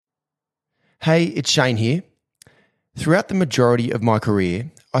Hey, it's Shane here. Throughout the majority of my career,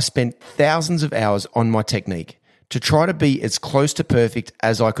 I spent thousands of hours on my technique to try to be as close to perfect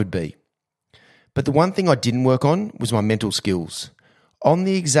as I could be. But the one thing I didn't work on was my mental skills. On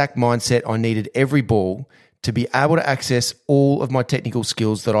the exact mindset I needed every ball to be able to access all of my technical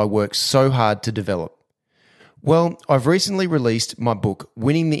skills that I worked so hard to develop. Well, I've recently released my book,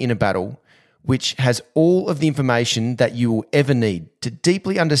 Winning the Inner Battle, which has all of the information that you will ever need to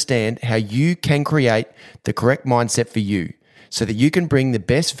deeply understand how you can create the correct mindset for you so that you can bring the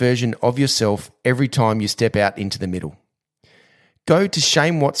best version of yourself every time you step out into the middle. Go to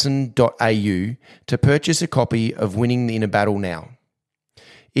shanewatson.au to purchase a copy of Winning the Inner Battle now.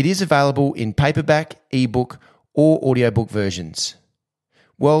 It is available in paperback, ebook, or audiobook versions.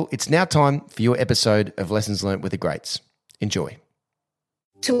 Well, it's now time for your episode of Lessons Learnt with the Greats. Enjoy.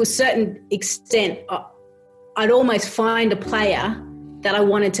 To a certain extent, I'd almost find a player that I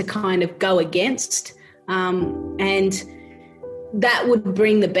wanted to kind of go against, and that would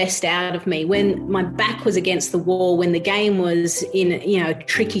bring the best out of me. When my back was against the wall, when the game was in a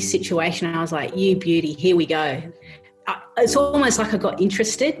tricky situation, I was like, you beauty, here we go. It's almost like I got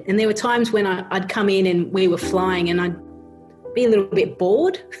interested, and there were times when I'd come in and we were flying and I'd be a little bit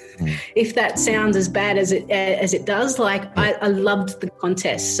bored, if that sounds as bad as it does. I loved the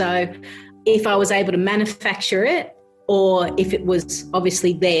contest. So if I was able to manufacture it, or if it was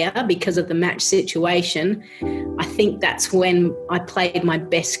obviously there because of the match situation, I think that's when I played my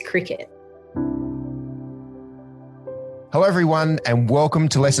best cricket. Hello everyone, and welcome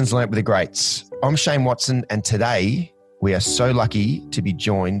to Lessons Learnt with the Greats. I'm Shane Watson, and today we are so lucky to be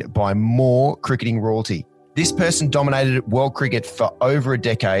joined by more cricketing royalty. This person dominated world cricket for over a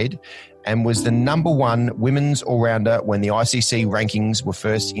decade and was the number one women's all-rounder when the ICC rankings were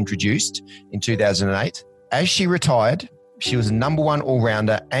first introduced in 2008. As she retired, she was the number one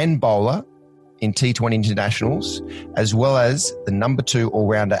all-rounder and bowler in T20 internationals, as well as the number two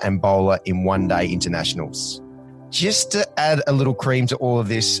all-rounder and bowler in one-day internationals. Just to add a little cream to all of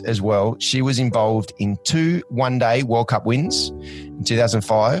this as well, she was involved in 2 one-day World Cup wins in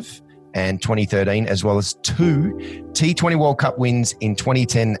 2005 and 2013, as well as 2 T20 World Cup wins in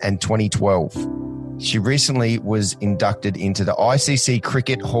 2010 and 2012. She recently was inducted into the ICC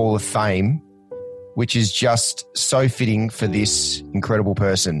Cricket Hall of Fame, which is just so fitting for this incredible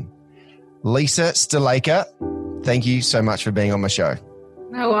person. Lisa Sthalekar, thank you so much for being on my show.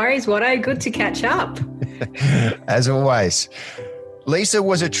 No worries, Watto. Good to catch up. As always. Lisa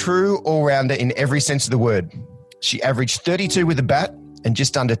was a true all-rounder in every sense of the word. She averaged 32 with the bat and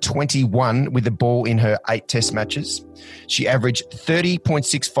just under 21 with the ball in her 8 test matches. She averaged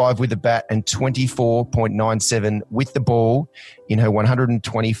 30.65 with the bat and 24.97 with the ball in her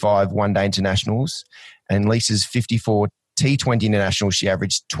 125 one-day internationals. And Lisa's 54 T20 internationals, she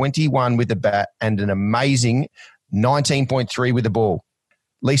averaged 21 with the bat and an amazing 19.3 with the ball.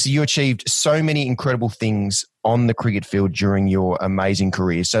 Lisa, you achieved so many incredible things on the cricket field during your amazing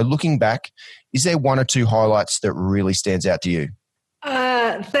career. So looking back, is there one or two highlights that really stands out to you?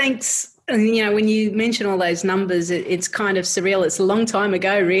 Thanks. When you mention all those numbers, it's kind of surreal. It's a long time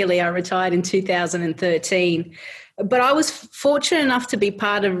ago, really. I retired in 2013. But I was fortunate enough to be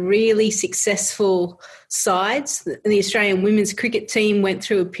part of really successful sides. The Australian women's cricket team went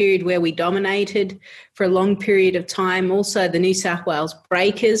through a period where we dominated for a long period of time. Also, the New South Wales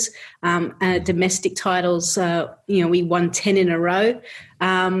Breakers, domestic titles, we won 10 in a row.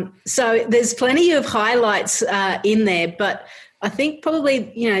 So there's plenty of highlights in there, but I think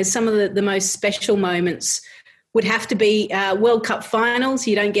probably, some of the most special moments would have to be World Cup finals.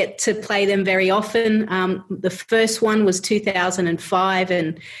 You don't get to play them very often. The first one was 2005,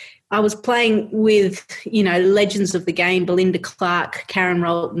 and I was playing with, legends of the game, Belinda Clark, Karen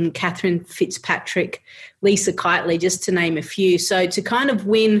Rolton, Catherine Fitzpatrick, Lisa Kiteley, just to name a few. So to kind of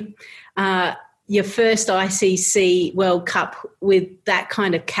win your first ICC World Cup with that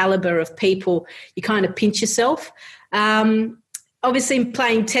kind of calibre of people, you kind of pinch yourself. Obviously,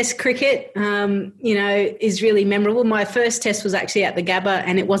 playing Test cricket, is really memorable. My first Test was actually at the Gabba,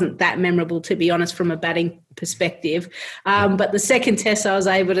 and it wasn't that memorable, to be honest, from a batting perspective. But the second Test, I was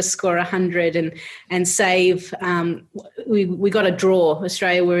able to score 100 and save. We got a draw.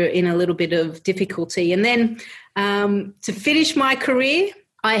 Australia were in a little bit of difficulty. And then to finish my career,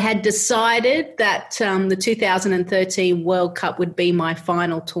 I had decided that the 2013 World Cup would be my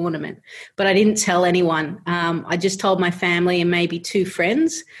final tournament, but I didn't tell anyone. I just told my family and maybe 2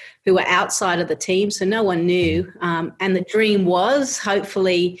 friends who were outside of the team, so no one knew. And the dream was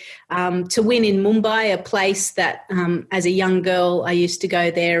hopefully to win in Mumbai, a place that as a young girl I used to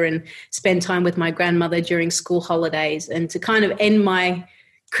go there and spend time with my grandmother during school holidays, and to kind of end my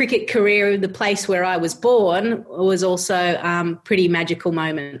cricket career, the place where I was born, was also a pretty magical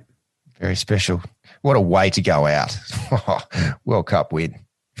moment. Very special. What a way to go out. World Cup win.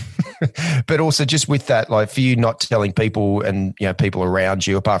 But also just with that, like for you not telling people and, people around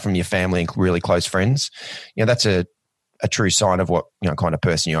you, apart from your family and really close friends, that's a true sign of what, kind of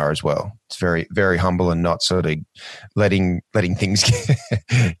person you are as well. It's very, very humble and not sort of letting things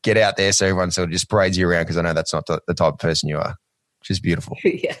get out there so everyone sort of just parades you around, because I know that's not the type of person you are, which is beautiful.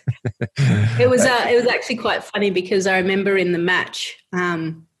 Yeah. It was actually quite funny because I remember in the match,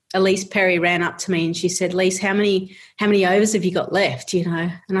 Elise Perry ran up to me and she said, "Lise, how many overs have you got left?"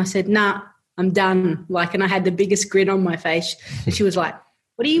 And I said, "Nah, I'm done." And I had the biggest grin on my face. And she was like,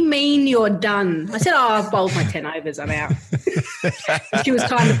 "What do you mean you're done?" I said, "Oh, I've bowled my 10 overs. I'm out." She was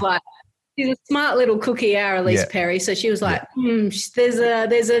kind of like, she's a smart little cookie, our Elise Perry. So she was like,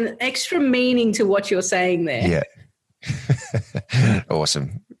 there's an extra meaning to what you're saying there. Yeah.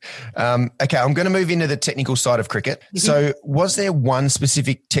 Awesome. Okay, I'm going to move into the technical side of cricket. Mm-hmm. So was there one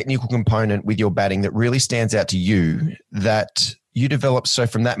specific technical component with your batting that really stands out to you that you developed, so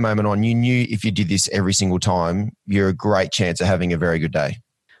from that moment on, you knew if you did this every single time, you're a great chance of having a very good day?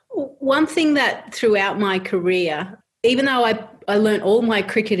 One thing that throughout my career, even though I learned all my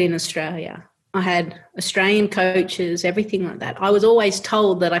cricket in Australia, I had Australian coaches, everything like that, I was always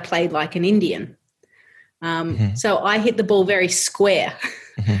told that I played like an Indian. So I hit the ball very square.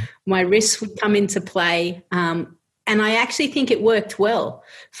 Mm-hmm. My wrists would come into play. And I actually think it worked well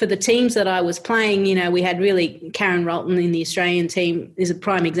for the teams that I was playing. We had really Karen Rolton in the Australian team is a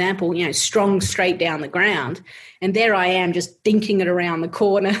prime example, strong straight down the ground. And there I am just dinking it around the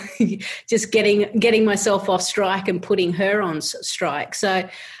corner, just getting myself off strike and putting her on strike. So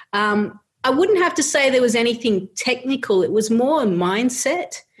I wouldn't have to say there was anything technical. It was more a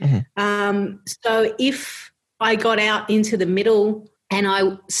mindset. Mm-hmm. So if I got out into the middle and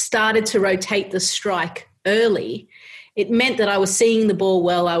I started to rotate the strike early, it meant that I was seeing the ball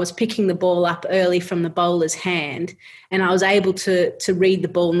well. I was picking the ball up early from the bowler's hand, and I was able to read the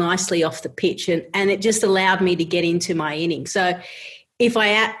ball nicely off the pitch, and it just allowed me to get into my inning. So if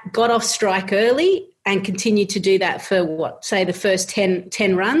I got off strike early and continued to do that for the first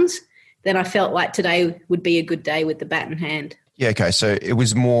 10 runs, then I felt like today would be a good day with the bat in hand. Yeah, okay. So it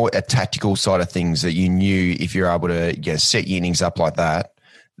was more a tactical side of things that you knew if you're able to set your innings up like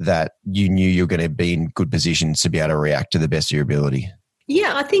that you knew you're going to be in good positions to be able to react to the best of your ability.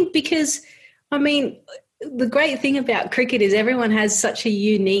 Yeah, I think because, the great thing about cricket is everyone has such a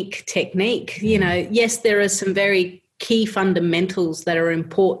unique technique. Yes, there are some very key fundamentals that are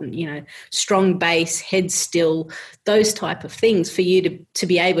important, strong base, head still, those type of things for you to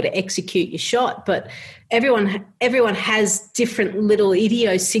be able to execute your shot. But everyone has different little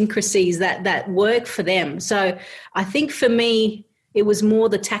idiosyncrasies that work for them. So I think for me, it was more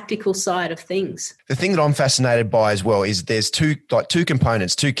the tactical side of things. The thing that I'm fascinated by as well is there's two key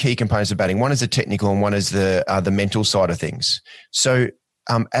components of batting. One is the technical and one is the mental side of things. So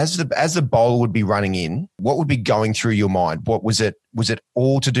as the bowler would be running in, what would be going through your mind? What was it? Was it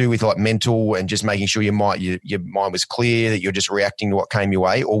all to do with like mental and just making sure your mind was clear, that you're just reacting to what came your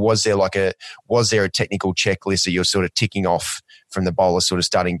way, or was there a technical checklist that you're sort of ticking off from the bowler sort of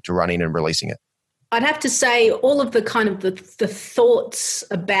starting to run in and releasing it? I'd have to say all of the kind of the thoughts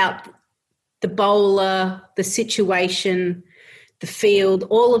about the bowler, the situation, the field,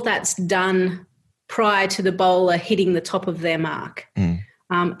 all of that's done prior to the bowler hitting the top of their mark. Mm.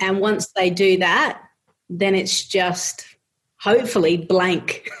 And once they do that, then it's just hopefully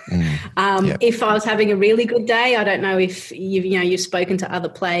blank. Yep. If I was having a really good day, I don't know if you've spoken to other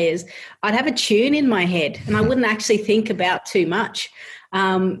players, I'd have a tune in my head and I wouldn't actually think about too much.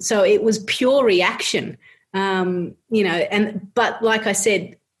 So it was pure reaction, but like I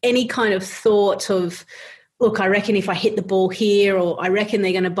said, any kind of thought of, look, I reckon if I hit the ball here, or I reckon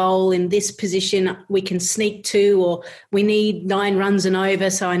they're going to bowl in this position, we can sneak 2, or we need 9 runs and over,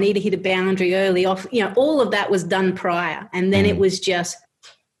 so I need to hit a boundary early off. All of that was done prior, and then it was just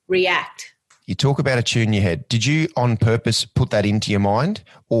react. You talk about a tune in your head. Did you on purpose put that into your mind,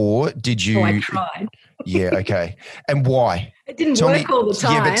 or did you? Oh, I tried. Yeah, okay. And why? It didn't work all the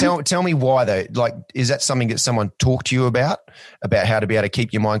time. Yeah, but tell me why though. Like, is that something that someone talked to you about how to be able to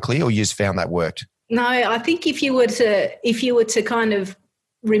keep your mind clear, or you just found that worked? No, I think if you were to kind of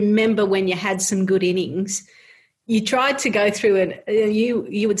remember when you had some good innings, you tried to go through and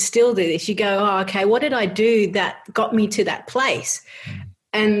you would still do this. You go, oh, okay, what did I do that got me to that place?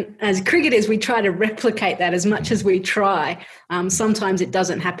 And as cricketers, we try to replicate that as much as we try. Sometimes it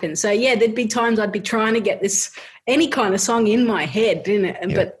doesn't happen. So, yeah, there'd be times I'd be trying to get any kind of song in my head,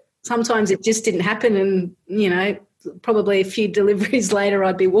 but sometimes it just didn't happen. And, probably a few deliveries later,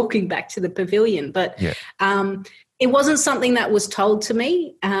 I'd be walking back to the pavilion. But it wasn't something that was told to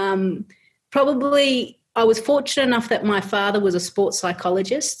me. Probably I was fortunate enough that my father was a sports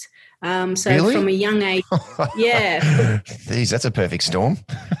psychologist. So really? From a young age, Jeez, that's a perfect storm.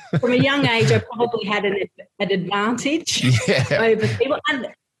 From a young age, I probably had an advantage over people.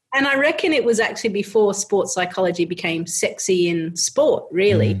 And I reckon it was actually before sports psychology became sexy in sport,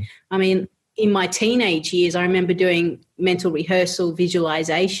 really. I mean, in my teenage years, I remember doing mental rehearsal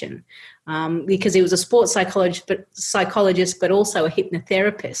visualization because he was a sports psychologist, but also a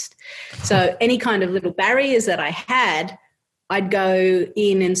hypnotherapist. So any kind of little barriers that I had, I'd go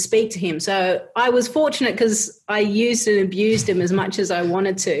in and speak to him. So I was fortunate because I used and abused him as much as I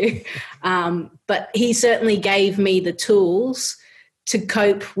wanted to. But he certainly gave me the tools to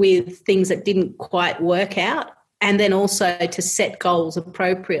cope with things that didn't quite work out, and then also to set goals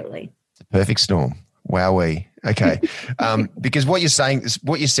appropriately. It's a perfect storm. Wowee. Okay. Because what you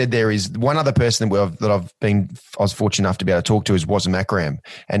said there is one other person that I was fortunate enough to be able to talk to is Wasm Akram,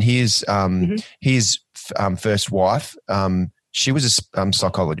 and his first wife, she was a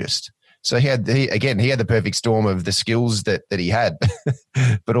psychologist. So he had the perfect storm of the skills that he had,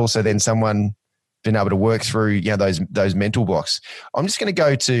 but also then someone been able to work through, those mental blocks. I'm just going to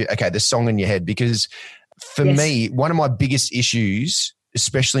go to, the song in your head, because for me, one of my biggest issues,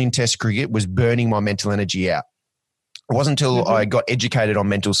 especially in Test cricket, was burning my mental energy out. It wasn't until I got educated on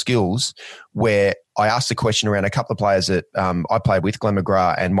mental skills where I asked a question around a couple of players that I played with, Glenn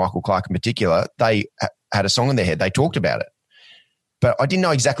McGrath and Michael Clark in particular. They had a song in their head. They talked about it. But I didn't know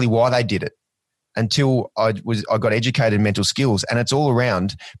exactly why they did it until I got educated in mental skills, and it's all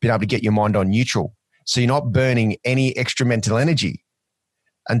around being able to get your mind on neutral. So you're not burning any extra mental energy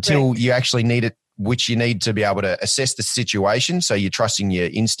until you actually need it, which you need to be able to assess the situation. So you're trusting your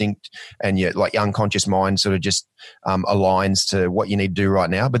instinct and your unconscious mind sort of just aligns to what you need to do right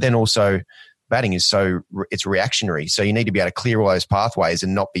now. But then also batting is it's reactionary. So you need to be able to clear all those pathways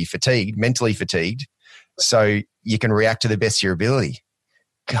and not be mentally fatigued. So you can react to the best of your ability.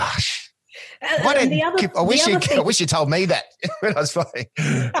 Gosh. I wish you told me that when I was playing.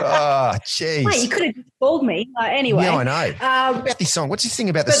 Oh, jeez. Wait, you could have told me. Anyway. Yeah, I know. About this song. What's this thing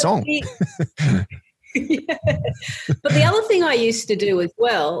about the song? But the other thing I used to do as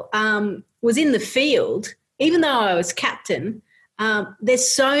well was in the field, even though I was captain,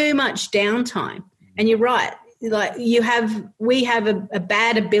 there's so much downtime. And you're right. We have a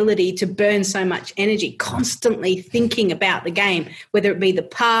bad ability to burn so much energy, constantly thinking about the game, whether it be the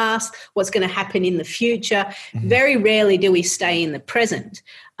past, what's going to happen in the future. Very rarely do we stay in the present.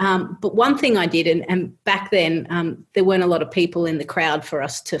 But one thing I did, and back then there weren't a lot of people in the crowd for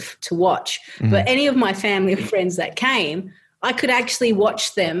us to watch, but any of my family and friends that came, I could actually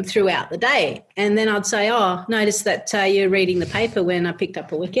watch them throughout the day. And then I'd say, notice that you're reading the paper when I picked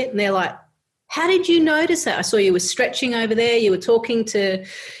up a wicket. And they're like, how did you notice that? I saw you were stretching over there. You were talking to,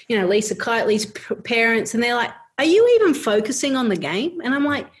 Lisa Kitely's parents, and they're like, are you even focusing on the game? And I'm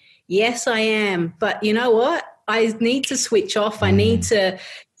like, yes, I am. But you know what? I need to switch off. I need to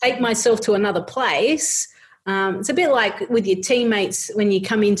take myself to another place. It's a bit like with your teammates when you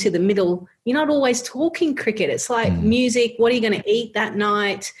come into the middle, you're not always talking cricket. It's like music. What are you going to eat that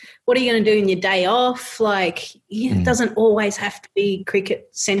night? What are you going to do in your day off? It doesn't always have to be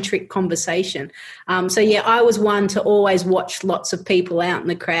cricket-centric conversation. I was one to always watch lots of people out in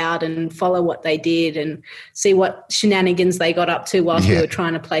the crowd and follow what they did and see what shenanigans they got up to whilst we were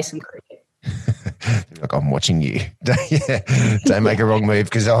trying to play some cricket. Like, I'm watching you. Don't make a wrong move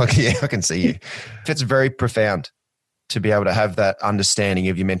because I can see you. It's very profound to be able to have that understanding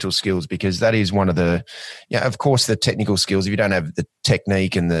of your mental skills, because that is one of the, of course, the technical skills. If you don't have the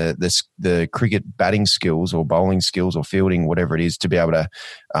technique and the cricket batting skills or bowling skills or fielding, whatever it is, to be able to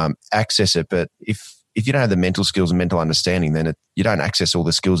access it. But if you don't have the mental skills and mental understanding, then you don't access all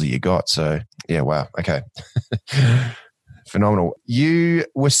the skills that you got. So, wow. Okay. Phenomenal. You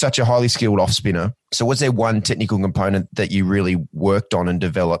were such a highly skilled off spinner. So was there one technical component that you really worked on and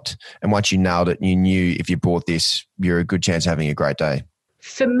developed, and once you nailed it, you knew if you brought this, you're a good chance of having a great day?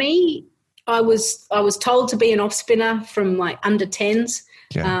 For me, I was told to be an off spinner from under 10s.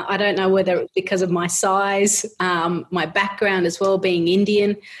 Yeah. I don't know whether it was because of my size, my background as well, being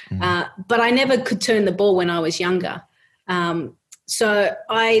Indian, but I never could turn the ball when I was younger. So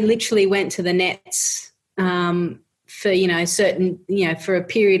I literally went to the nets for for a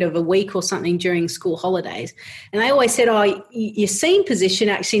period of a week or something during school holidays, and they always said, your seam position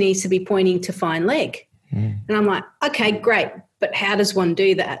actually needs to be pointing to fine leg. And I'm like, okay, great, but how does one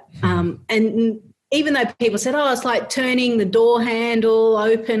do that? And even though people said, oh, it's like turning the door handle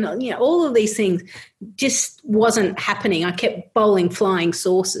open, all of these things just wasn't happening. I kept bowling flying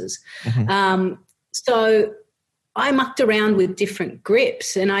saucers. Mm-hmm. So I mucked around with different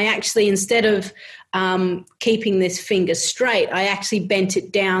grips, and I actually, instead of keeping this finger straight, I actually bent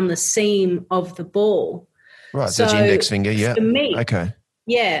it down the seam of the ball. Right, so it's index finger, yeah. For me, okay.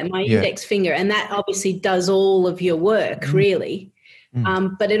 Yeah, my index finger, and that obviously does all of your work, really.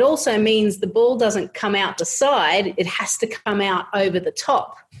 But it also means the ball doesn't come out the side, it has to come out over the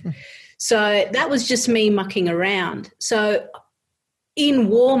top. So that was just me mucking around. So in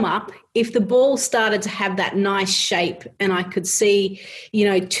warm-up, if the ball started to have that nice shape and I could see,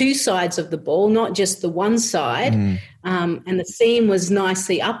 two sides of the ball, not just the one side, and the seam was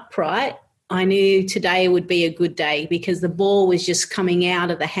nicely upright, I knew today would be a good day because the ball was just coming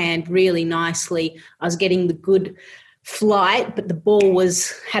out of the hand really nicely. I was getting the good flight, but the ball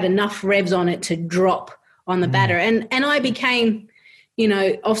had enough revs on it to drop on the batter. And I became,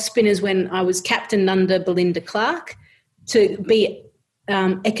 off spinners when I was captain under Belinda Clark to be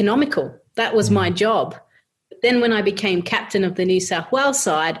economical. That was my job. But then when I became captain of the New South Wales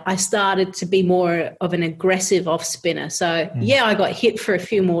side, I started to be more of an aggressive off spinner. So, I got hit for a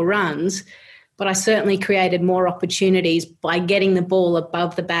few more runs, but I certainly created more opportunities by getting the ball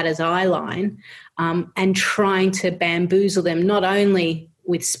above the batter's eye line and trying to bamboozle them, not only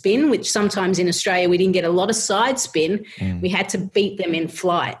with spin, which sometimes in Australia we didn't get a lot of side spin, we had to beat them in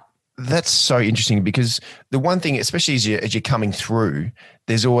flight. That's so interesting because the one thing, especially as you're coming through,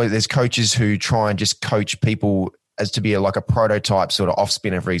 there's coaches who try and just coach people as to be like a prototype sort of off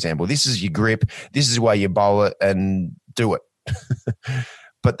spinner, for example. This is your grip, this is where you bowl it and do it.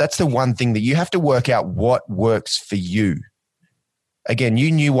 But that's the one thing that you have to work out what works for you. Again, you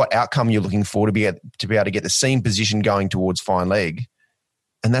knew what outcome you're looking for to be able to get the seam position going towards fine leg.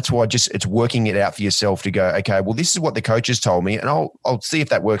 And that's why it's working it out for yourself to go, okay, well, this is what the coaches told me, and I'll see if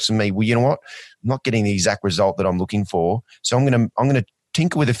that works for me. Well, you know what? I'm not getting the exact result that I'm looking for. So I'm gonna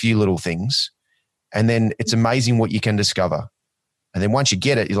tinker with a few little things, and then it's amazing what you can discover. And then once you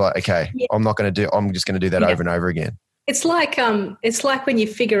get it, you're like, okay, I'm just gonna do that over and over again. It's like when you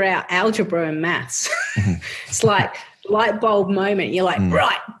figure out algebra and maths. It's like light bulb moment. You're like,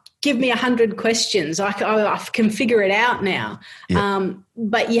 right, give me 100 questions. I can figure it out now. Yeah.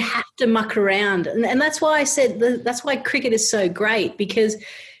 But you have to muck around. And that's why I said that's why cricket is so great, because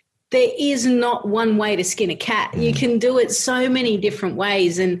there is not one way to skin a cat. You can do it so many different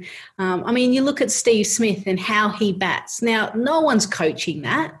ways. And, you look at Steve Smith and how he bats. Now, no one's coaching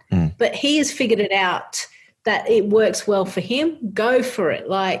that, but he has figured it out that it works well for him. Go for it.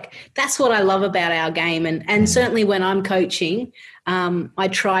 Like, that's what I love about our game. And certainly when I'm coaching, I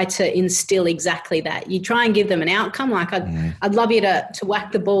try to instill exactly that. You try and give them an outcome. Like I'd love you to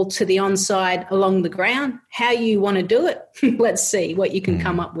whack the ball to the onside along the ground. How you want to do it, let's see what you can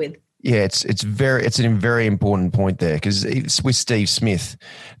come up with. Yeah, it's a very important point there, because with Steve Smith,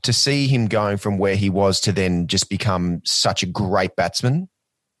 to see him going from where he was to then just become such a great batsman,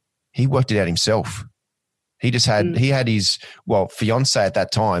 he worked it out himself. He just had his fiance at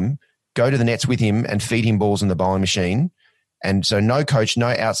that time go to the nets with him and feed him balls in the bowling machine. And so no coach, no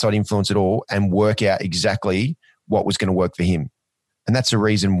outside influence at all, and work out exactly what was going to work for him. And that's the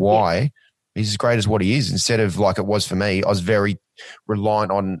reason why he's as great as what he is. Instead of like it was for me, I was very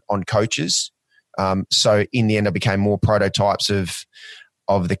reliant on coaches. So in the end, I became more prototypes of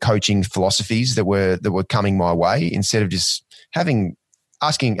the coaching philosophies that were coming my way, instead of just having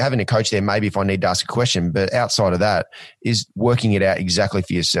a coach there maybe if I need to ask a question. But outside of that is working it out exactly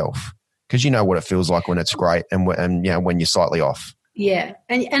for yourself, because you know what it feels like when it's great and when you're slightly off. Yeah.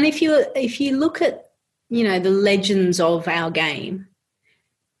 And if you look at, the legends of our game,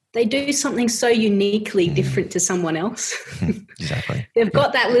 they do something so uniquely different to someone else. Exactly. They've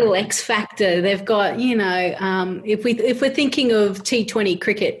got that little X factor. They've got, if we're thinking of T20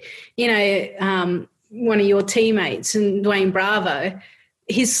 cricket, one of your teammates and Dwayne Bravo,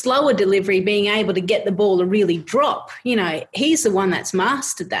 his slower delivery, being able to get the ball to really drop, he's the one that's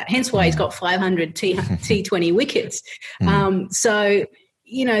mastered that. Hence why he's got 500 T20 wickets. So,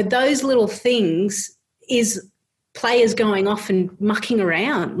 those little things is players going off and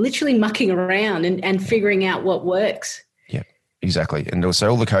literally mucking around and figuring out what works. Yeah, exactly. And also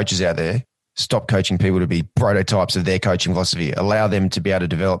all the coaches out there, stop coaching people to be prototypes of their coaching philosophy. Allow them to be able to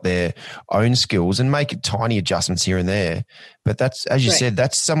develop their own skills and make tiny adjustments here and there. But that's, as you said,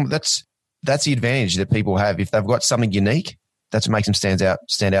 that's the advantage that people have. If they've got something unique, that's what makes them stand out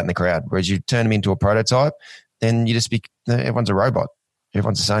in the crowd. Whereas you turn them into a prototype, then you just everyone's a robot.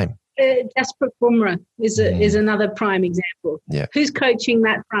 Everyone's the same. Jasprit Bumrah is another prime example. Yeah. Who's coaching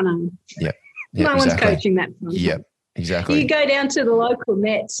that front arm? Yeah. Yeah, no exactly. one's coaching that. Yeah, exactly. You go down to the local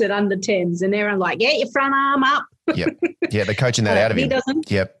nets at under 10s and they're like, get your front arm up. Yep. Yeah, they're coaching that out of him. He doesn't.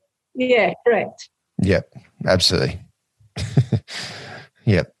 Yep. Yeah, correct. Yep, absolutely.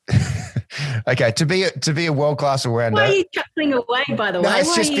 Yep. Okay, to be a world-class all-rounder. Why are you chuckling away, by the way? No, it's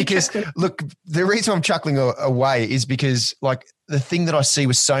Why just are you because, chuckling? look, the reason I'm chuckling away is because, like, the thing that I see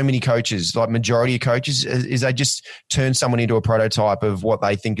with so many coaches, like majority of coaches, is they just turn someone into a prototype of what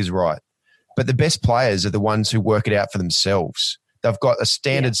they think is right. But the best players are the ones who work it out for themselves. They've got a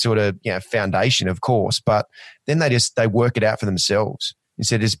standard sort of, foundation, of course, but then they work it out for themselves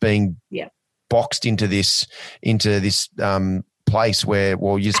instead of just being boxed into this place where,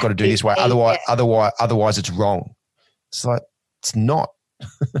 well, you just got to do this way. Otherwise it's wrong. It's like, it's not.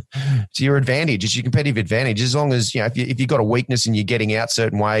 It's your advantage. It's your competitive advantage. As long as, if you've got a weakness and you're getting out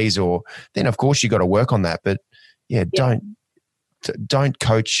certain ways, then of course you've got to work on that. But don't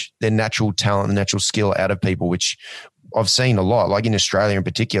coach their natural talent and natural skill out of people, which I've seen a lot, like in Australia in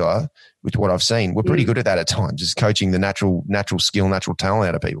particular, with what I've seen. We're pretty good at that at times, just coaching the natural skill, natural talent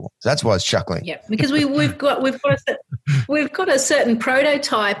out of people. So that's why it's chuckling. Yeah, because we've got a certain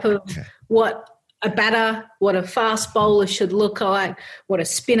prototype of what a batter, what a fast bowler should look like, what a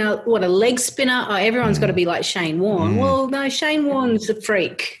spinner, what a leg spinner. Oh, everyone's got to be like Shane Warne. Well, no, Shane Warne's a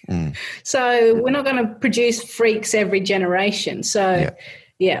freak. So we're not going to produce freaks every generation. So,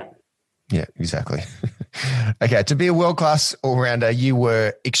 yeah. Yeah, exactly. Okay, to be a world-class all-rounder, you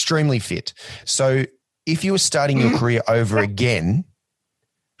were extremely fit. So if you were starting your career over again,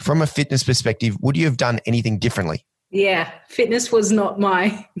 from a fitness perspective, would you have done anything differently? Yeah, fitness was not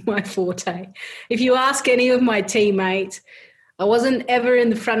my forte. If you ask any of my teammates, I wasn't ever in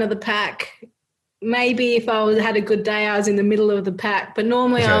the front of the pack. Maybe if I had a good day, I was in the middle of the pack, but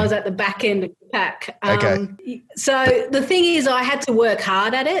normally I was at the back end of the pack. So the thing is, I had to work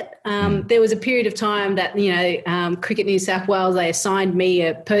hard at it. There was a period of time that, Cricket New South Wales, they assigned me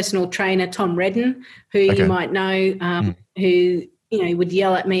a personal trainer, Tom Redden, who you might know, who, would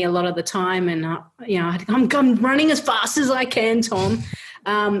yell at me a lot of the time. And, I'm running as fast as I can, Tom.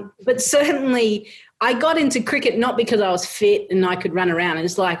 But certainly I got into cricket not because I was fit and I could run around.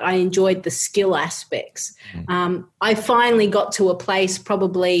 It's like I enjoyed the skill aspects. I finally got to a place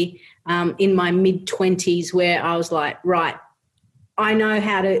probably in my mid-20s where I was like, right, I know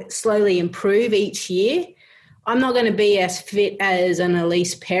how to slowly improve each year. I'm not going to be as fit as an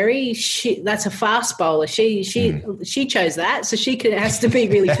Elise Perry. That's a fast bowler. She chose that, so has to be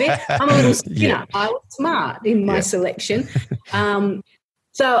really fit. I'm a little spinner. I was smart in my selection.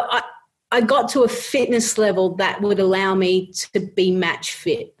 So I got to a fitness level that would allow me to be match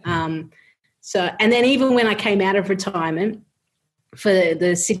fit. And then even when I came out of retirement for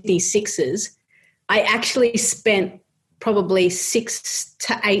the Sydney Sixers, I actually spent probably 6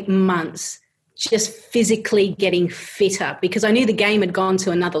 to 8 months just physically getting fitter because I knew the game had gone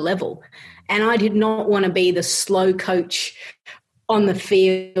to another level, and I did not want to be the slow coach on the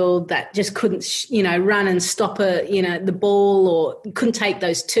field that just couldn't, run and stop the ball or couldn't take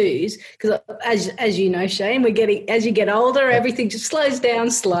those twos. Because as you know, Shane, as you get older, everything just slows down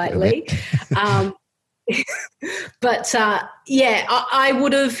slightly. But I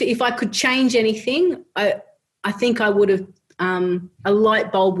would have, if I could change anything, I think I would have, a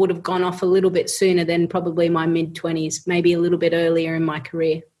light bulb would have gone off a little bit sooner than probably my mid-20s, maybe a little bit earlier in my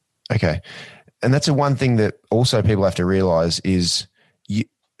career. Okay. And that's the one thing that also people have to realize is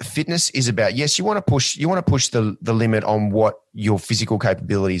fitness is about, yes, you want to push the limit on what your physical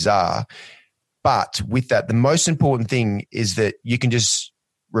capabilities are. But with that, the most important thing is that you can just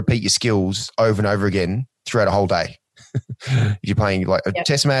repeat your skills over and over again throughout a whole day. If you're playing like a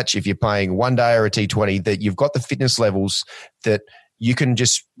test match, if you're playing one day or a T20, that you've got the fitness levels that you can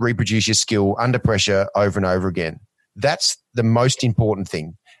just reproduce your skill under pressure over and over again. That's the most important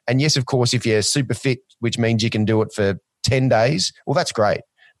thing. And yes, of course, if you're super fit, which means you can do it for 10 days, well, that's great.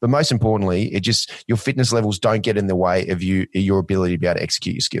 But most importantly, your fitness levels don't get in the way of your ability to be able to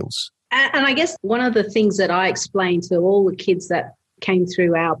execute your skills. And I guess one of the things that I explained to all the kids that came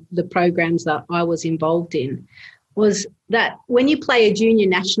through the programs that I was involved in was that when you play a junior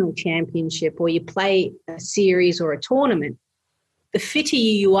national championship or you play a series or a tournament, the fitter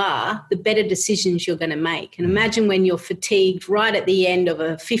you are, the better decisions you're going to make. And imagine when you're fatigued right at the end of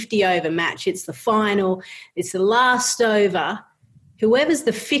a 50-over match, it's the final, it's the last over, whoever's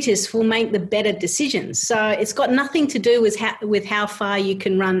the fittest will make the better decisions. So it's got nothing to do with how far you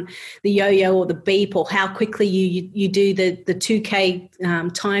can run the yo-yo or the beep or how quickly you do the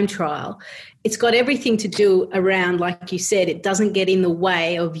 2K time trial. It's got everything to do around, like you said, it doesn't get in the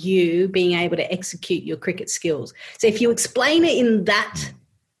way of you being able to execute your cricket skills. So if you explain it in that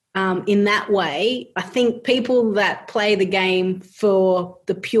in that way. I think people that play the game for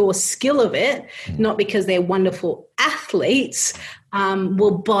the pure skill of it, not because they're wonderful athletes,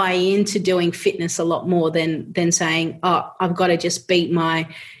 will buy into doing fitness a lot more than saying, oh, I've got to just beat my,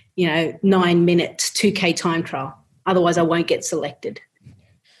 9-minute 2K time trial. Otherwise I won't get selected.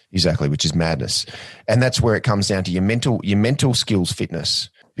 Exactly, which is madness. And that's where it comes down to your mental skills fitness.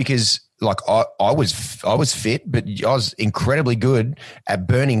 Because like I was fit, but I was incredibly good at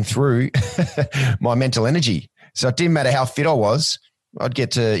burning through my mental energy. So it didn't matter how fit I was, I'd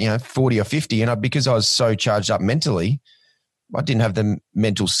get to 40 or 50, and because I was so charged up mentally, I didn't have the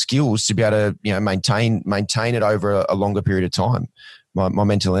mental skills to be able to maintain it over a longer period of time. My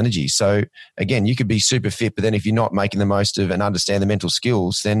mental energy. So again, you could be super fit, but then if you're not making the most of and understand the mental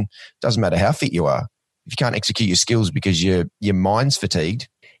skills, then it doesn't matter how fit you are. If you can't execute your skills because your mind's fatigued.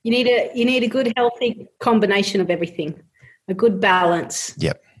 You need a good, healthy combination of everything, a good balance.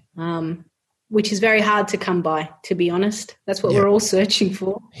 Yep. Which is very hard to come by, to be honest. That's what we're all searching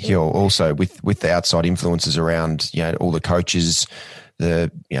for. Yeah. Also with the outside influences around, all the coaches, the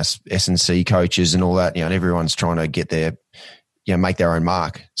S&C coaches and all that, and everyone's trying to get their make their own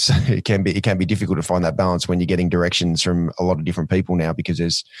mark. So it can be difficult to find that balance when you're getting directions from a lot of different people now because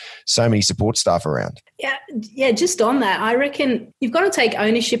there's so many support staff around. Yeah. Just on that, I reckon you've got to take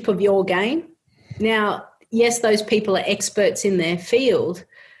ownership of your game. Now, yes, those people are experts in their field,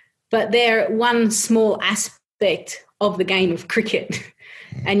 but they're one small aspect of the game of cricket.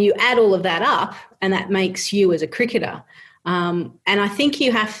 And you add all of that up and that makes you as a cricketer. And I think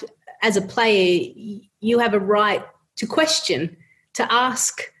you have, as a player, you have a right to question, to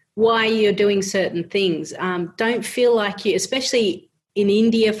ask why you're doing certain things. Don't feel like you, especially in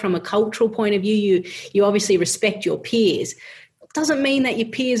India from a cultural point of view, you obviously respect your peers. It doesn't mean that your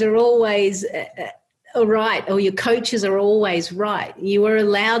peers are always right or your coaches are always right. You are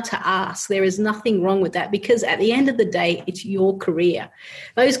allowed to ask. There is nothing wrong with that because at the end of the day, it's your career.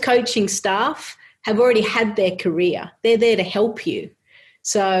 Those coaching staff have already had their career. They're there to help you.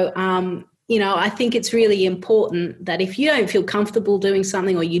 So, I think it's really important that if you don't feel comfortable doing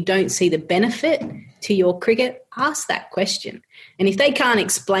something or you don't see the benefit to your cricket, ask that question. And if they can't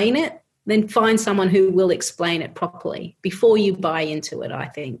explain it, then find someone who will explain it properly before you buy into it, I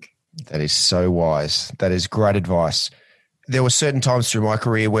think. That is so wise. That is great advice. There were certain times through my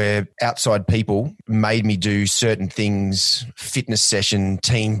career where outside people made me do certain things, fitness session,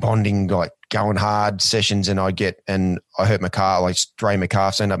 team bonding, like going hard sessions, and I hurt my calf, like strain my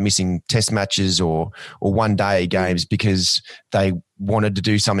calves, end up missing test matches or one day games because they wanted to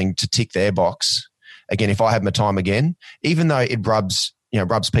do something to tick their box. Again, if I had my time again, even though it rubs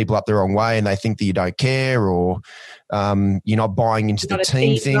people up the wrong way and they think that you don't care or you're not buying into the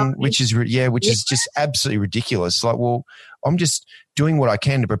team thing, which is just absolutely ridiculous. Like, well, I'm just doing what I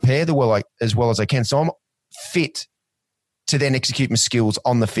can to prepare as well as I can. So I'm fit to then execute my skills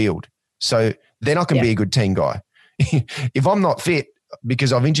on the field. So then I can be a good team guy. If I'm not fit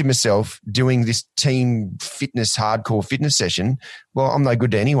because I've injured myself doing this team fitness, hardcore fitness session, well, I'm no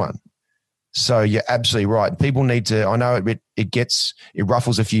good to anyone. So you're absolutely right. People need to, I know it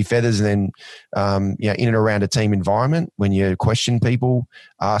ruffles a few feathers and then, in and around a team environment when you question people,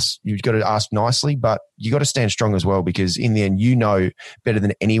 you've got to ask nicely, but you got to stand strong as well because in the end, better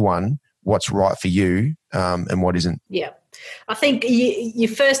than anyone what's right for you and what isn't. Yeah. I think you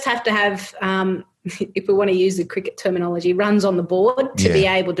first have to have, if we want to use the cricket terminology, runs on the board to be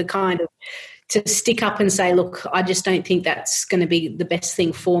able to kind of to stick up and say, look, I just don't think that's going to be the best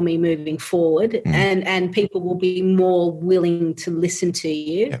thing for me moving forward. And people will be more willing to listen to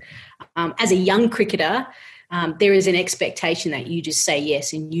you. Yep. As a young cricketer, there is an expectation that you just say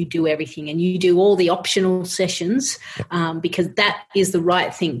yes and you do everything and you do all the optional sessions because that is the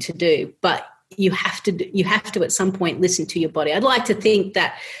right thing to do. But you have to at some point listen to your body. I'd like to think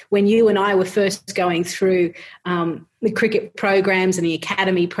that when you and I were first going through the cricket programs and the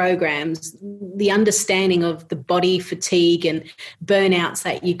academy programs, the understanding of the body fatigue and burnouts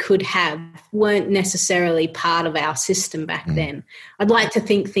that you could have weren't necessarily part of our system back then. I'd like to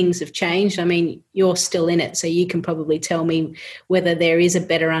think things have changed. I mean, you're still in it, so you can probably tell me whether there is a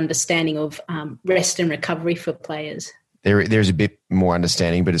better understanding of rest and recovery for players. There's a bit more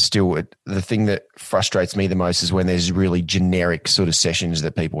understanding, but it's still the thing that frustrates me the most is when there's really generic sort of sessions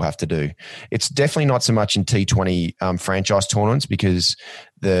that people have to do. It's definitely not so much in T20 franchise tournaments because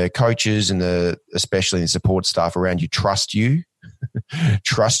the coaches and especially the support staff around you trust you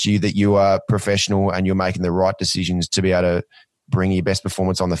that you are professional and you're making the right decisions to be able to bring your best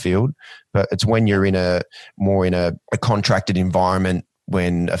performance on the field. But it's when you're in a contracted environment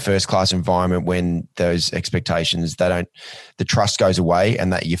when a first class environment, when those expectations, the trust goes away,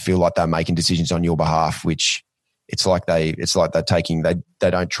 and that you feel like they're making decisions on your behalf, which it's like they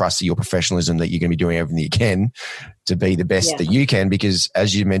don't trust your professionalism, that you're going to be doing everything that you can to be the best that you can, because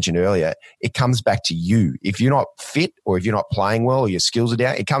as you mentioned earlier, it comes back to you. If you're not fit, or if you're not playing well, or your skills are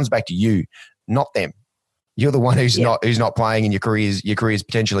down, it comes back to you, not them. You're the one who's not playing, and your career is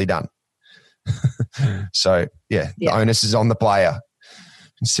potentially done. So the onus is on the player,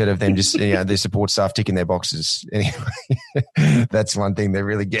 instead of them just their support staff ticking their boxes. Anyway, that's one thing they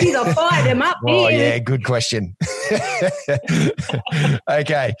really get. I'll fire them up. Oh yeah, good question.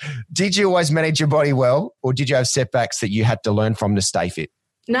 Okay, did you always manage your body well, or did you have setbacks that you had to learn from to stay fit?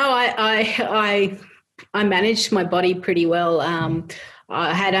 No, I managed my body pretty well.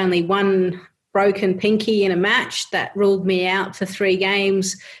 I had only one broken pinky in a match that ruled me out for 3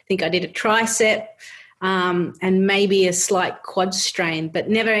 games. I think I did a tricep and maybe a slight quad strain, but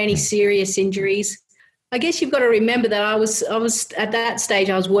never any serious injuries. I guess you've got to remember that I was at that stage,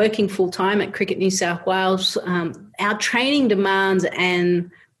 I was working full time at Cricket New South Wales. Our training demands and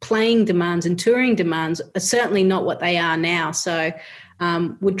playing demands and touring demands are certainly not what they are now. So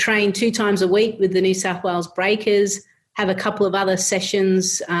would train 2 times a week with the New South Wales Breakers, have a couple of other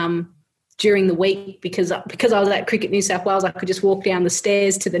sessions during the week, because I was at Cricket New South Wales, I could just walk down the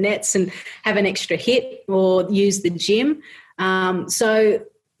stairs to the nets and have an extra hit, or use the gym. I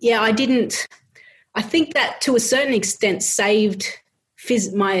think that to a certain extent saved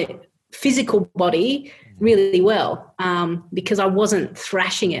my physical body really well, because I wasn't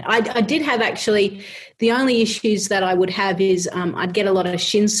thrashing it. I did have, actually, the only issues that I would have is I'd get a lot of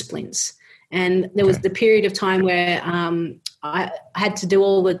shin splints. And there was the period of time where I had to do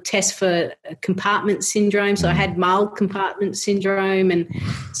all the tests for compartment syndrome. So I had mild compartment syndrome. And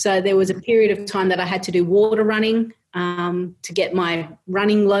so there was a period of time that I had to do water running to get my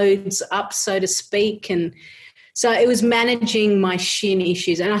running loads up, so to speak. And so it was managing my shin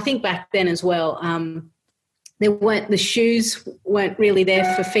issues. And I think back then as well, the shoes weren't really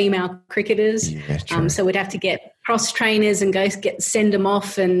there for female cricketers. Yeah, so we'd have to get cross trainers and send them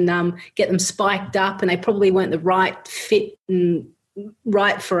off and get them spiked up, and they probably weren't the right fit and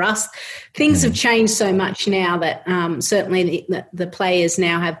right for us. Things have changed so much now that certainly the players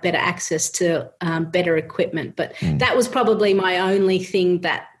now have better access to better equipment. But that was probably my only thing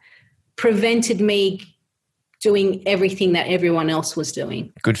that prevented me doing everything that everyone else was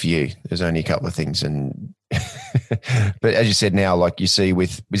doing. Good for you. There's only a couple of things, and but as you said, now, like we see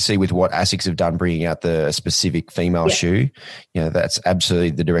with what ASICS have done, bringing out the specific female shoe, that's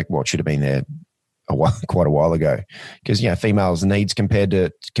absolutely the direct what should have been there quite a while ago, because females' needs compared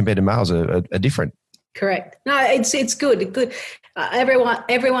to males are different. Correct. No, it's good. Good.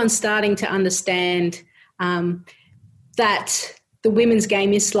 Everyone's starting to understand that the women's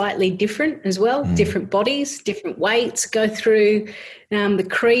game is slightly different as well. Different bodies, different weights go through the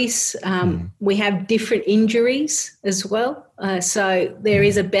crease. We have different injuries as well. So there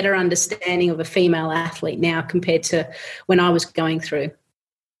is a better understanding of a female athlete now compared to when I was going through.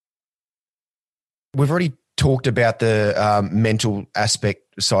 We've already talked about the mental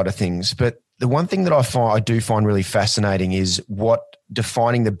aspect side of things, but the one thing that I do find really fascinating is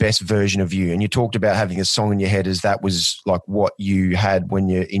defining the best version of you. And you talked about having a song in your head, as that was like what you had when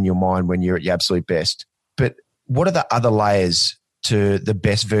you're in your mind when you're at your absolute best. But what are the other layers to the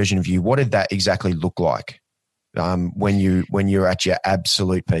best version of you? What did that exactly look like when you're at your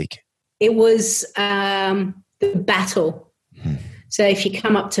absolute peak? It was the battle. So if you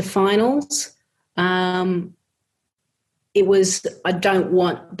come up to finals, it was, I don't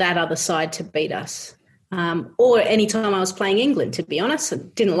want that other side to beat us. Or any time I was playing England, to be honest. I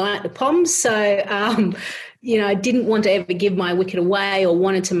didn't like the Poms. So, I didn't want to ever give my wicket away, or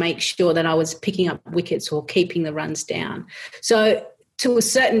wanted to make sure that I was picking up wickets or keeping the runs down. So to a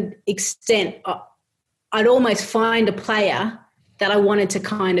certain extent, I'd almost find a player that I wanted to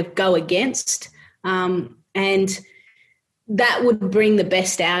kind of go against. And that would bring the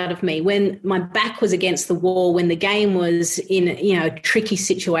best out of me. When my back was against the wall, when the game was in a tricky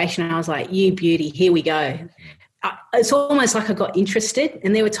situation, I was like, you beauty, here we go. It's almost like I got interested.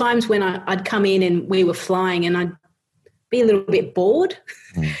 And there were times when I'd come in and we were flying and I'd be a little bit bored,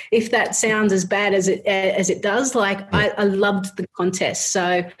 if that sounds as bad as it does. I loved the contest.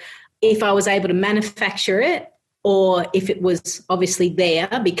 So if I was able to manufacture it, or if it was obviously there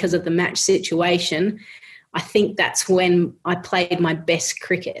because of the match situation, I think that's when I played my best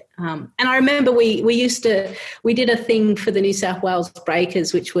cricket. And I remember we did a thing for the New South Wales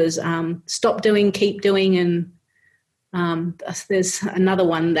Breakers, which was stop doing, keep doing, and There's another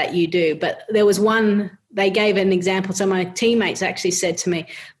one that you do, but there was one, they gave an example. So my teammates actually said to me,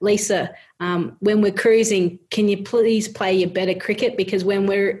 Lisa, when we're cruising, can you please play your better cricket? Because when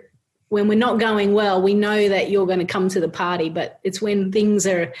we're not going well, we know that you're going to come to the party, but it's when things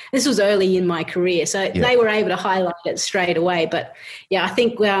are, this was early in my career. So they were able to highlight it straight away. But yeah, I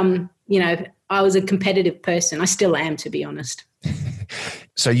think, I was a competitive person. I still am, to be honest.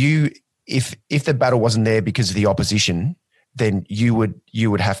 So if the battle wasn't there because of the opposition, then you would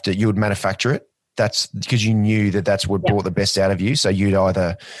manufacture it. That's because you knew that that's what brought the best out of you. So you'd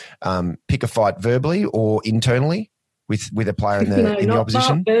either pick a fight verbally or internally with a player in the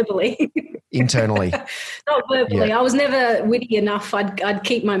opposition. Not verbally. Internally. Not verbally. Yeah. I was never witty enough. I'd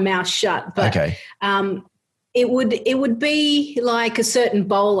keep my mouth shut. But it would be like a certain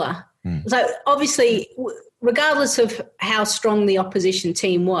bowler. So obviously, regardless of how strong the opposition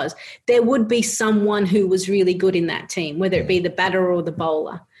team was, there would be someone who was really good in that team, whether it be the batter or the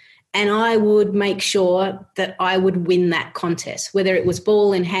bowler. And I would make sure that I would win that contest, whether it was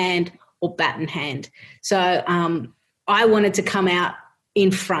ball in hand or bat in hand. So I wanted to come out in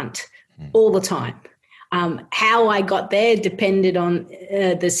front all the time. How I got there depended on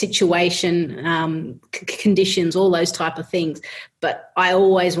the situation, conditions, all those type of things. But I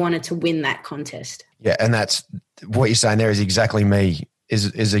always wanted to win that contest. Yeah, and that's what you're saying there is exactly me.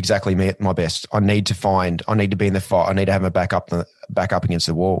 Is exactly me at my best. I need to be in the fight. I need to have my back up against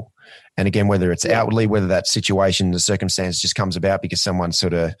the wall. And again, whether it's outwardly, whether that situation, the circumstance just comes about because someone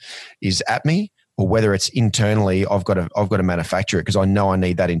sort of is at me, or whether it's internally, I've got to manufacture it because I know I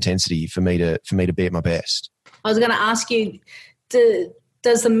need that intensity for me to be at my best. I was going to ask you,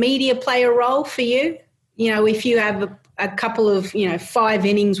 does the media play a role for you? You know, if you have a couple of 5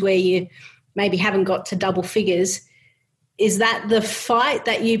 innings where you maybe haven't got to double figures, is that the fight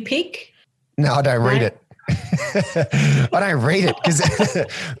that you pick? No, I don't read it. I don't read it because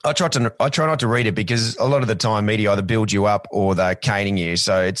I try not to read it because a lot of the time media either build you up or they're caning you.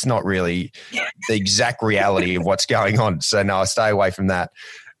 So it's not really the exact reality of what's going on. So no, I stay away from that.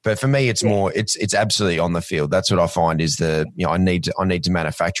 But for me, it's more, it's absolutely on the field. That's what I find is I need to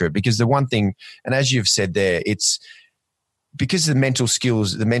manufacture it because the one thing, and as you've said there, it's because the mental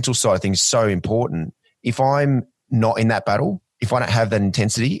skills, the mental side of things is so important. If I'm not in that battle, if I don't have that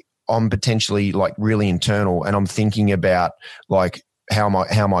intensity, I'm potentially like really internal and I'm thinking about like, how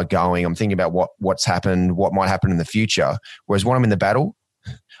am I going? I'm thinking about what's happened, what might happen in the future. Whereas when I'm in the battle,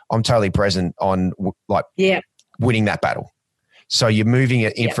 I'm totally present on winning that battle. So you're moving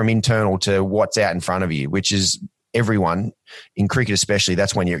it from internal to what's out in front of you, which is everyone in cricket, especially.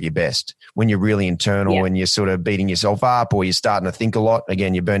 That's when you're at your best, when you're really internal and you're sort of beating yourself up or you're starting to think a lot.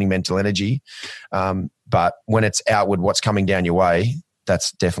 Again, you're burning mental energy. But when it's outward, what's coming down your way,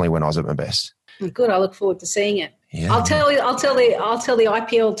 that's definitely when I was at my best. Good. I look forward to seeing it. Yeah. I'll tell the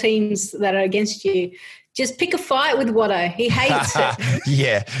IPL teams that are against you, just pick a fight with Watto. He hates it.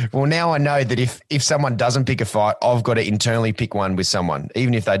 Yeah. Well, now I know that if someone doesn't pick a fight, I've got to internally pick one with someone,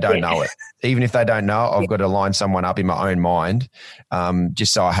 even if they don't know it. Even if they don't know, I've got to line someone up in my own mind,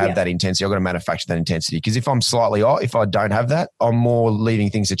 just so I have that intensity. I've got to manufacture that intensity because if I'm slightly off, if I don't have that, I'm more leaving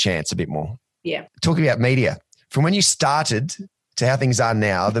things to chance a bit more. Yeah. Talking about media, from when you started to how things are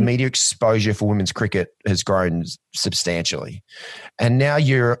now, the media exposure for women's cricket has grown substantially. And now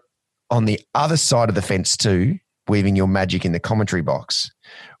you're on the other side of the fence too, weaving your magic in the commentary box.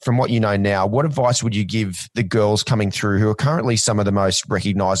 From what you know now, what advice would you give the girls coming through who are currently some of the most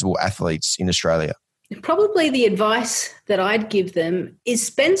recognisable athletes in Australia? Probably the advice that I'd give them is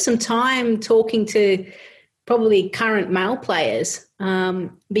spend some time talking to probably current male players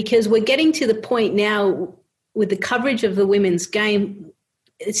because we're getting to the point now with the coverage of the women's game.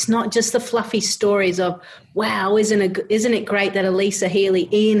 It's not just the fluffy stories of, wow, isn't it great that Alyssa Healy,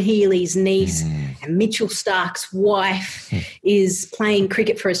 Ian Healy's niece, and Mitchell Stark's wife is playing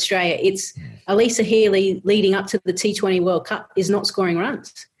cricket for Australia. It's Alyssa Healy leading up to the T20 World Cup is not scoring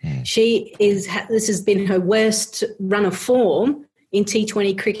runs. This has been her worst run of form in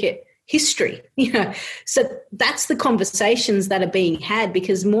T20 cricket history. So that's the conversations that are being had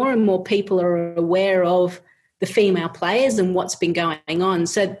because more and more people are aware of the female players and what's been going on.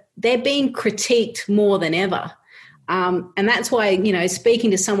 So they're being critiqued more than ever. And that's why, speaking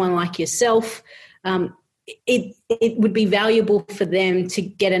to someone like yourself, it would be valuable for them to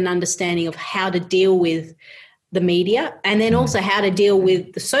get an understanding of how to deal with the media and then also how to deal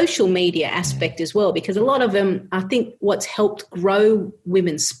with the social media aspect as well. Because a lot of them, I think what's helped grow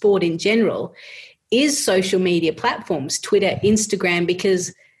women's sport in general is social media platforms, Twitter, Instagram,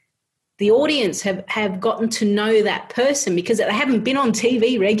 because the audience have gotten to know that person because they haven't been on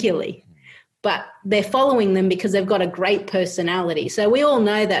TV regularly. but they're following them because they've got a great personality. So we all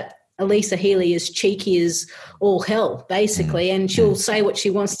know that Alyssa Healy is cheeky as all hell, basically, and she'll say what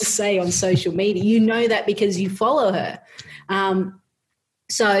she wants to say on social media. You know that because you follow her.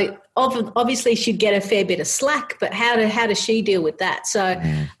 So obviously she'd get a fair bit of slack, but how does she deal with that? So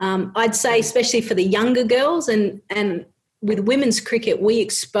I'd say especially for the younger girls and with women's cricket, we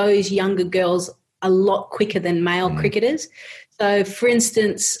expose younger girls a lot quicker than male cricketers. So, for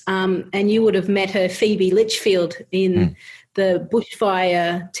instance, and you would have met her, Phoebe Litchfield, in the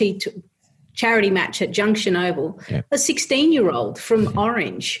bushfire charity match at Junction Oval, a 16-year-old from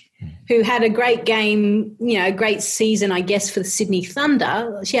Orange who had a great game, great season, I guess, for the Sydney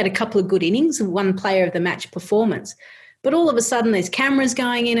Thunder. She had a couple of good innings, one player of the match performance. But all of a sudden there's cameras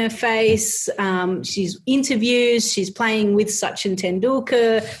going in her face. She's interviews. She's playing with Sachin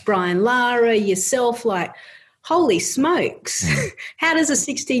Tendulkar, Brian Lara, yourself. Like, holy smokes. How does a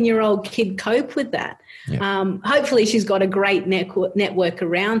 16-year-old kid cope with that? Yeah. Hopefully she's got a great network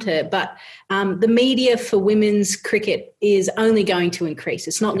around her. But the media for women's cricket is only going to increase.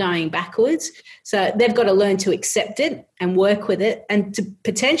 It's not going backwards. So they've got to learn to accept it and work with it and to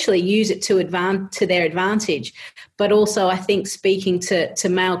potentially use it to their advantage. But also I think speaking to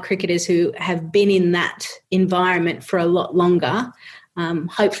male cricketers who have been in that environment for a lot longer,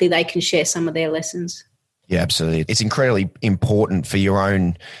 hopefully they can share some of their lessons. Yeah, absolutely. It's incredibly important for your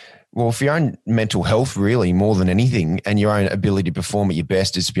own mental health, really, more than anything, and your own ability to perform at your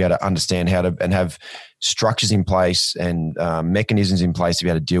best is to be able to understand how to and have structures in place and mechanisms in place to be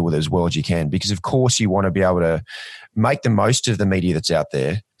able to deal with it as well as you can. Because, of course, you want to be able to make the most of the media that's out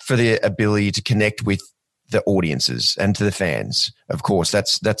there for the ability to connect with the audiences and to the fans. Of course,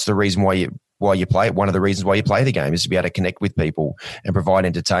 that's the reason why you play it. One of the reasons why you play the game is to be able to connect with people and provide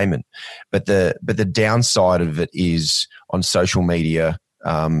entertainment. But the downside of it is on social media.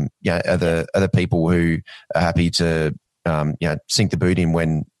 Other people who are happy to sink the boot in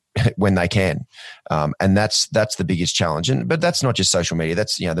when they can, and that's the biggest challenge. But that's not just social media.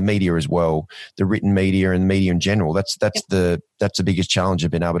 That's the media as well, the written media and the media in general. That's the biggest challenge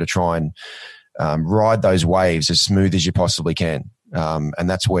of being able to try and ride those waves as smooth as you possibly can. And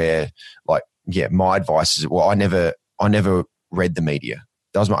that's where, my advice is, I never read the media.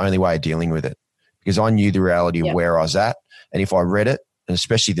 That was my only way of dealing with it, because I knew the reality of where I was at, and if I read it, and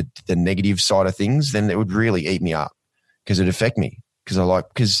especially the negative side of things, then it would really eat me up because it'd affect me. Because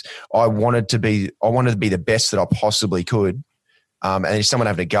I wanted to be the best that I possibly could. And if someone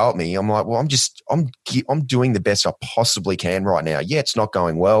having a go at me, I'm like, well, I'm doing the best I possibly can right now. Yeah, it's not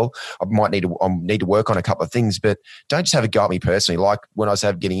going well. I might need to work on a couple of things, but don't just have a go at me personally. Like when I was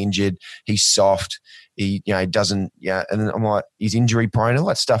getting injured, he's soft. He, doesn't, and then I'm like, he's injury prone, all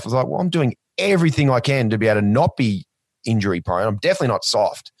that stuff. I was like, well, I'm doing everything I can to be able to not be injury prone. I'm definitely not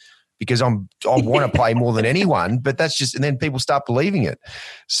soft because I want to play more than anyone, but that's just, and then people start believing it.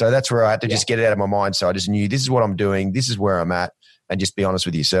 So that's where I had to just get it out of my mind. So I just knew this is what I'm doing. This is where I'm at, and just be honest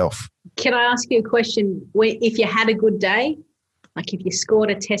with yourself. Can I ask you a question? If you had a good day, like if you scored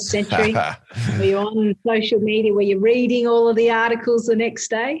a test century, were you on social media? Were you reading all of the articles the next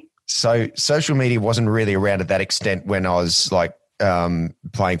day? So social media wasn't really around at that extent when I was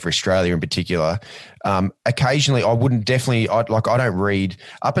playing for Australia in particular. Occasionally I don't read.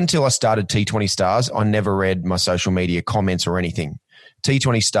 Up until I started T20 Stars, I never read my social media comments or anything.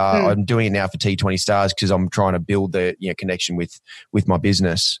 T20 Star, I'm doing it now for T20 Stars because I'm trying to build the connection with my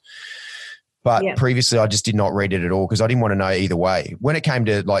business. But previously I just did not read it at all because I didn't want to know either way. When it came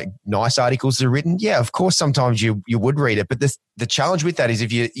to nice articles that are written, of course sometimes you would read it. But the challenge with that is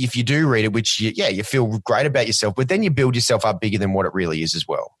if you do read it, which you feel great about yourself, but then you build yourself up bigger than what it really is as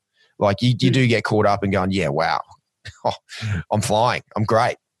well. You do get caught up and going, wow, I'm flying, I'm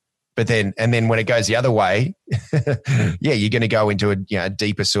great. But then when it goes the other way, you're going to go into a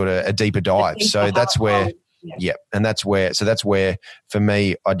deeper dive. So that's where. Yeah. And that's where for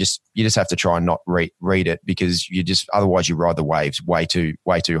me, you just have to try and not read it because otherwise you ride the waves way too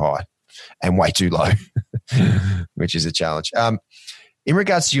high and way too low, which is a challenge. In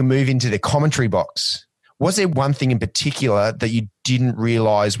regards to your move into the commentary box, was there one thing in particular that you didn't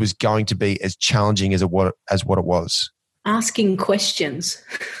realize was going to be as challenging as what it was? Asking questions.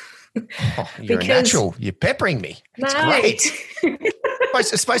 You're a natural. You're peppering me. It's great.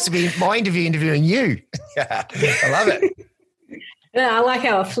 It's supposed to be my interviewing you. I love it. Yeah, I like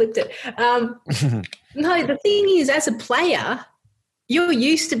how I flipped it. No, the thing is, as a player, you're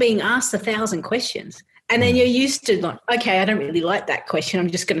used to being asked 1,000 questions. And then you're used to okay, I don't really like that question. I'm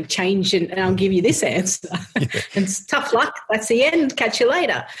just going to change and I'll give you this answer. And it's tough luck. That's the end. Catch you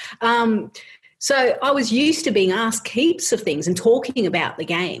later. So I was used to being asked heaps of things and talking about the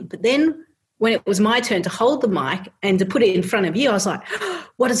game. But then when it was my turn to hold the mic and to put it in front of you, I was like,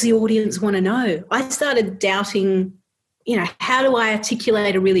 what does the audience want to know? I started doubting, how do I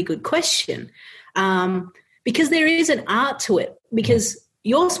articulate a really good question? Because there is an art to it, because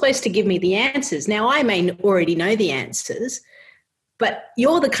you're supposed to give me the answers. Now, I may already know the answers, but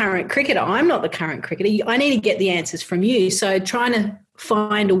you're the current cricketer. I'm not the current cricketer. I need to get the answers from you. So trying to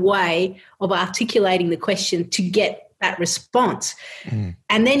find a way of articulating the question to get that response.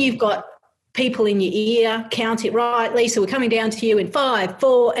 And then you've got people in your ear, count it right, Lisa, we're coming down to you in 5,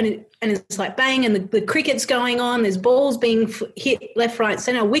 4, and it's like bang, and the cricket's going on, there's balls being hit left, right,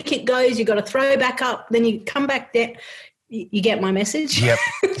 centre, a wicket goes, you've got to throw back up, then you come back down. You get my message? Yep.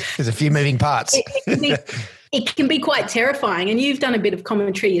 There's a few moving parts. It can be quite terrifying, and you've done a bit of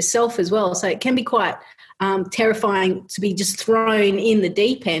commentary yourself as well, so it can be quite terrifying to be just thrown in the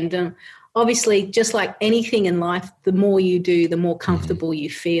deep end. Obviously, just like anything in life, the more you do, the more comfortable you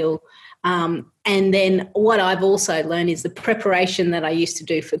feel. And then what I've also learned is the preparation that I used to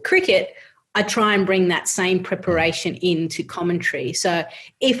do for cricket, I try and bring that same preparation into commentary. So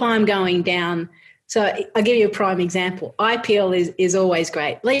if I'm going down, so I'll give you a prime example. IPL is always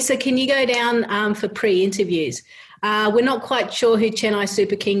great. Lisa, can you go down for pre-interviews? We're not quite sure who Chennai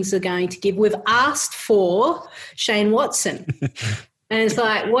Super Kings are going to give. We've asked for Shane Watson. And it's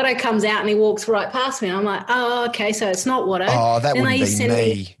like Watto comes out and he walks right past me. I'm like, oh, okay, so it's not Watto. Oh, that wouldn't be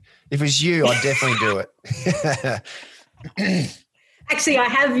me. If it was you, I'd definitely do it. Actually, I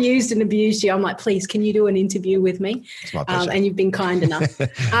have used and abused you. I'm like, please, can you do an interview with me? It's my pleasure. And you've been kind enough.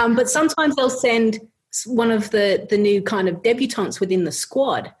 But sometimes they'll send one of the new kind of debutants within the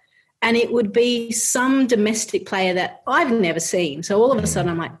squad, and it would be some domestic player that I've never seen. So all of a sudden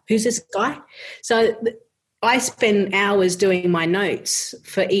I'm like, who's this guy? So I spend hours doing my notes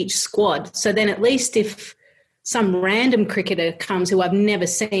for each squad. So then at least if some random cricketer comes who I've never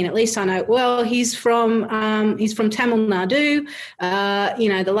seen, at least I know, well, he's from Tamil Nadu.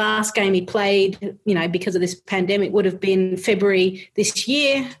 The last game he played, because of this pandemic would have been February this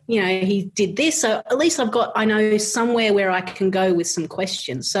year. He did this. So at least I know somewhere where I can go with some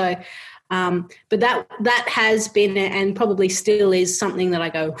questions. So, but that has been and probably still is something that I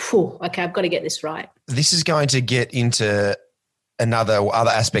go, okay, I've got to get this right. This is going to get into other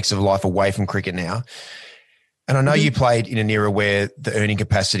aspects of life away from cricket now. And I know you played in an era where the earning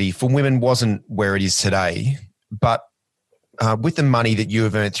capacity for women wasn't where it is today, but with the money that you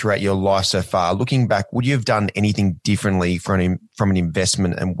have earned throughout your life so far, looking back, would you have done anything differently from an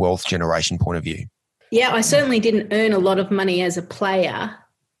investment and wealth generation point of view? Yeah, I certainly didn't earn a lot of money as a player,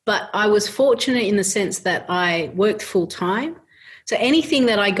 but I was fortunate in the sense that I worked full time. So anything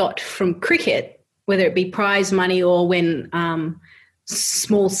that I got from cricket, whether it be prize money or when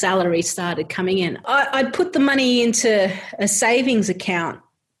small salary started coming in, I'd put the money into a savings account,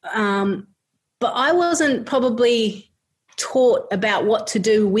 but I wasn't probably taught about what to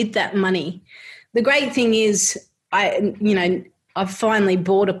do with that money. The great thing is I finally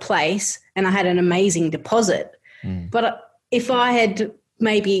bought a place and I had an amazing deposit. But if I had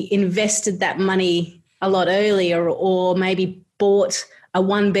maybe invested that money a lot earlier, or maybe bought a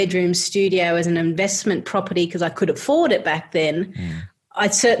 1-bedroom studio as an investment property because I could afford it back then,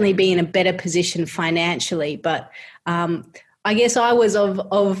 I'd certainly be in a better position financially. But I guess I was of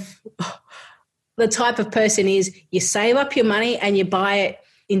the type of person is you save up your money and you buy it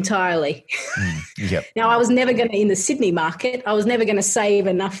entirely. Yep. Now, I was never going to, in the Sydney market, I was never going to save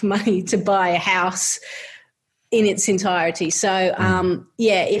enough money to buy a house in its entirety. So,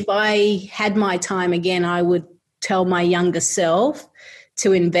 if I had my time again, I would tell my younger self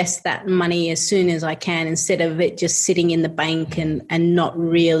to invest that money as soon as I can, instead of it just sitting in the bank and not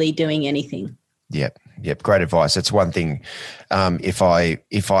really doing anything. Yep. Great advice. That's one thing. If I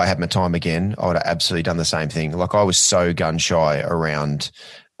had my time again, I would have absolutely done the same thing. Like, I was so gun shy around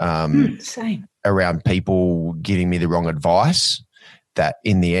around people giving me the wrong advice that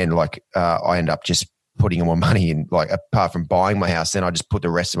in the end, I end up just putting more money in, apart from buying my house, then I just put the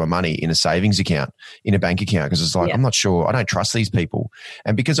rest of my money in a savings account, in a bank account, because it's I'm not sure, I don't trust these people.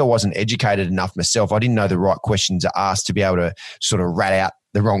 And because I wasn't educated enough myself, I didn't know the right questions to ask to be able to sort of rat out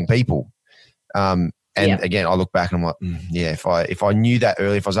the wrong people. Again, I look back and I'm like, if I knew that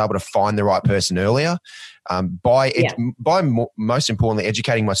early, if I was able to find the right person earlier, most importantly,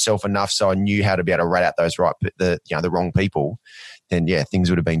 educating myself enough so I knew how to be able to rat out those the wrong people, then things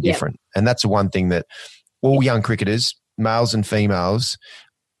would have been different. And that's the one thing that all young cricketers, males and females,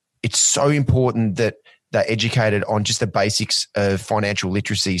 it's so important that they're educated on just the basics of financial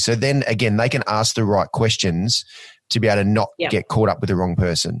literacy. So then again, they can ask the right questions to be able to not get caught up with the wrong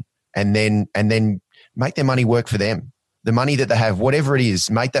person, and then make their money work for them. The money that they have, whatever it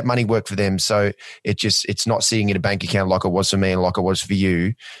is, make that money work for them. So it's not sitting in a bank account like it was for me and like it was for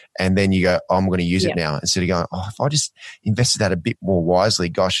you. And then you go, oh, I'm going to use it now, instead of going, oh, if I just invested that a bit more wisely,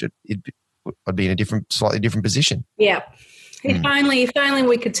 gosh, I'd be in a slightly different position. Yeah. If only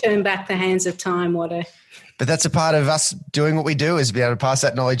we could turn back the hands of time, Watto. But that's a part of us doing what we do, is be able to pass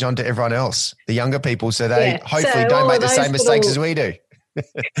that knowledge on to everyone else, the younger people, so they hopefully don't make the same mistakes as we do.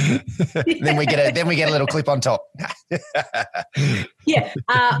 Then we get a little clip on top.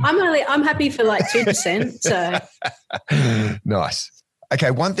 I'm happy for like 2%. So nice.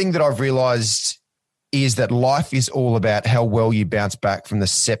 Okay, one thing that I've realized is that life is all about how well you bounce back from the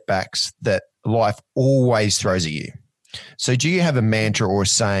setbacks that life always throws at you. So do you have a mantra or a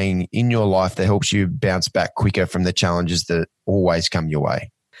saying in your life that helps you bounce back quicker from the challenges that always come your way?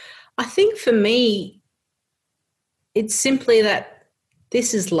 I think for me, it's simply that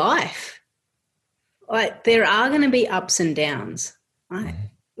this is life. Like, there are going to be ups and downs. Right?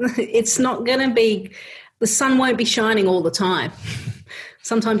 It's not going to be, the sun won't be shining all the time.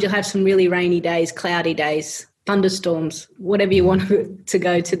 Sometimes you'll have some really rainy days, cloudy days, thunderstorms, whatever you want to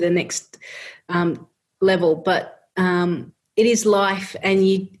go to the next level. But it is life, and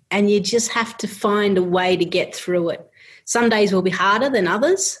you just have to find a way to get through it. Some days will be harder than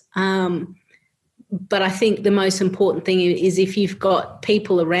others, but I think the most important thing is if you've got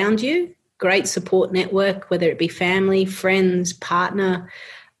people around you, great support network, whether it be family, friends, partner,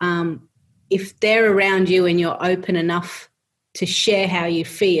 if they're around you and you're open enough to share how you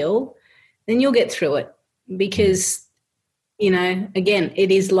feel, then you'll get through it, because, again,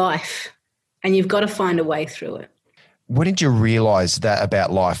 it is life and you've got to find a way through it. When did you realise that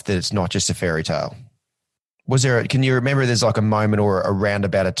about life, that it's not just a fairy tale? Can you remember there's like a moment or around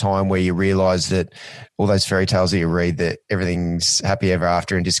about a time where you realise that all those fairy tales that you read, that everything's happy ever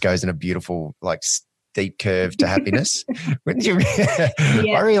after and just goes in a beautiful, like, steep curve to happiness? When did you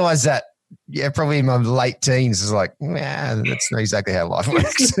I realised that, probably in my late teens. Is like, that's not exactly how life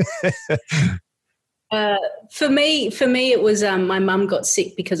works. For me, it was my mum got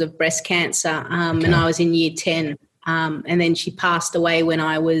sick because of breast cancer, and I was in year 10. And then she passed away when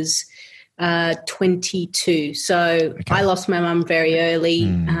I was 22. So I lost my mum very early.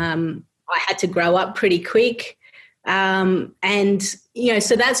 I had to grow up pretty quick. And,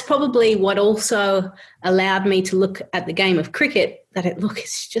 so that's probably what also allowed me to look at the game of cricket, that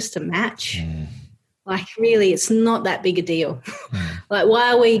it's just a match. Like, really, it's not that big a deal. Like,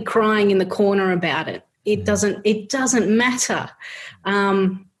 why are we crying in the corner about it? It doesn't matter.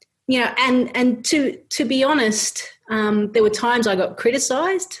 And to be honest, there were times I got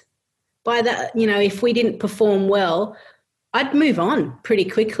criticised by that. If we didn't perform well, I'd move on pretty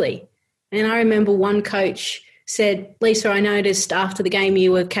quickly. And I remember one coach said, "Lisa, I noticed after the game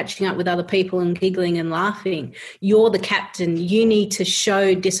you were catching up with other people and giggling and laughing. You're the captain. You need to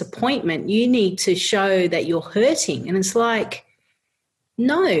show disappointment. You need to show that you're hurting." And it's like,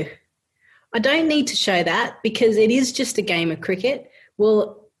 no, I don't need to show that, because it is just a game of cricket.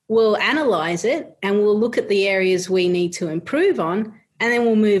 We'll analyse it and we'll look at the areas we need to improve on, and then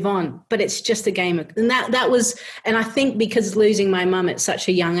we'll move on. But it's just a game and and I think because losing my mum at such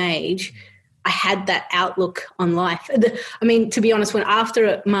a young age, I had that outlook on life. To be honest, when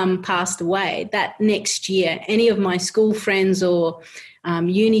after mum passed away, that next year, any of my school friends or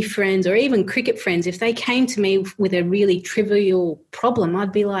uni friends or even cricket friends, if they came to me with a really trivial problem,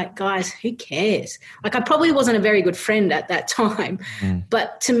 I'd be like, guys, who cares? Like, I probably wasn't a very good friend at that time,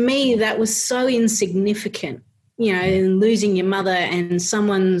 but to me that was so insignificant, losing your mother and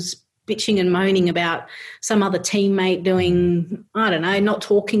someone's bitching and moaning about some other teammate doing, I don't know, not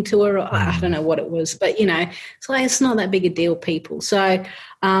talking to her, or I don't know what it was, but it's like, it's not that big a deal, people. So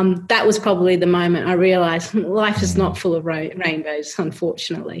that was probably the moment I realised life is not full of rainbows,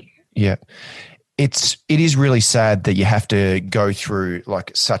 unfortunately. Yeah. It is really sad that you have to go through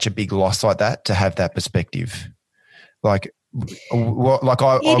like such a big loss like that to have that perspective. I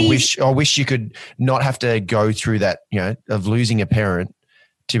wish you could not have to go through that, of losing a parent,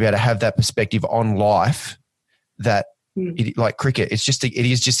 to be able to have that perspective on life, that like cricket, it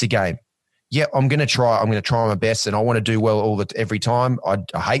is just a game. Yeah, I'm going to try my best, and I want to do well every time. I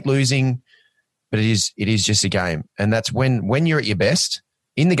hate losing, but it is just a game. And that's when you're at your best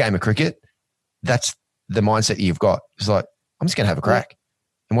in the game of cricket, that's the mindset that you've got. It's like, I'm just going to have a crack,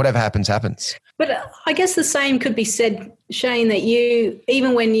 and whatever happens, happens. But I guess the same could be said, Shane, that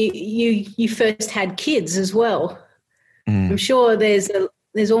even when you first had kids as well, I'm sure there's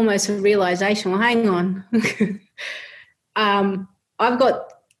almost a realisation, well, hang on. I've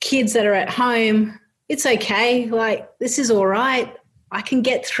got kids that are at home. It's okay. Like, this is all right. I can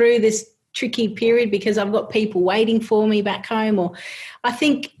get through this tricky period because I've got people waiting for me back home, or I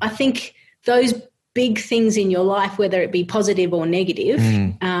think those big things in your life, whether it be positive or negative,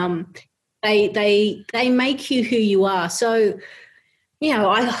 they make you who you are. So,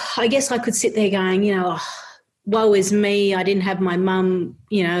 I guess I could sit there going, woe is me. I didn't have my mum,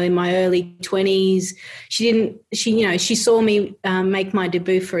 in my early 20s. She saw me make my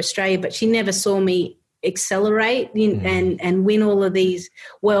debut for Australia, but she never saw me accelerate and win all of these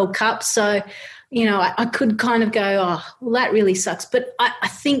World Cups. So, I could kind of go, oh, well, that really sucks. But I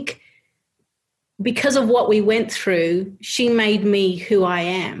think because of what we went through, she made me who I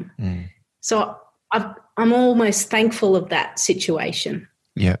am. So I'm almost thankful of that situation.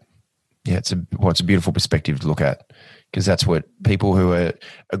 Yeah. Yeah, it's a beautiful perspective to look at, because that's what people who are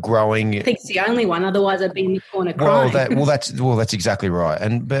growing. I think it's the only one. Otherwise, I'd be in the corner crying. That's exactly right.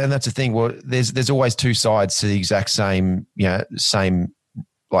 And that's the thing. Well, there's always two sides to the exact same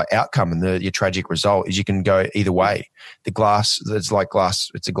like outcome, and your tragic result is you can go either way. The glass, it's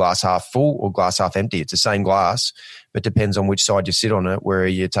a glass half full or glass half empty. It's the same glass, but depends on which side you sit on it, where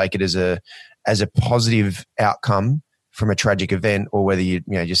you take it as a positive outcome from a tragic event, or whether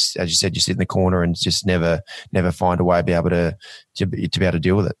just, as you said, you sit in the corner and just never find a way to be able to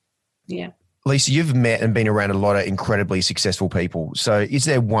deal with it. Yeah. Lisa, you've met and been around a lot of incredibly successful people. So is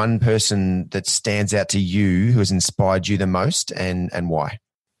there one person that stands out to you who has inspired you the most, and why?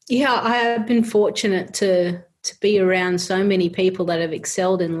 Yeah, I have been fortunate to be around so many people that have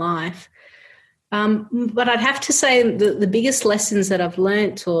excelled in life. But I'd have to say the biggest lessons that I've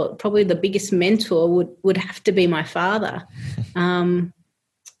learnt, or probably the biggest mentor, would have to be my father. And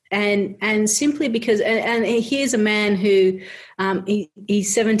simply because, and here's a man who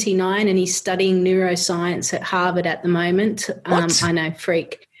he's 79 and he's studying neuroscience at Harvard at the moment. I know,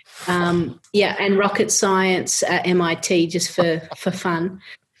 freak. And rocket science at MIT, just for fun.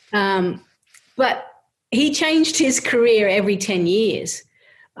 But he changed his career every 10 years.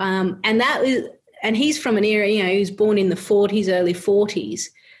 And he's from an era, he was born in the 40s, early 40s.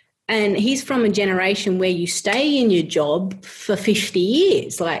 And he's from a generation where you stay in your job for 50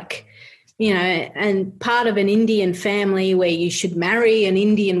 years, and part of an Indian family where you should marry an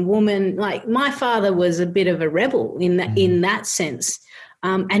Indian woman. Like, my father was a bit of a rebel in that sense.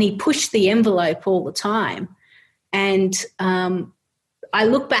 And he pushed the envelope all the time. And I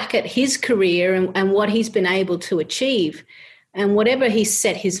look back at his career and what he's been able to achieve. And whatever he's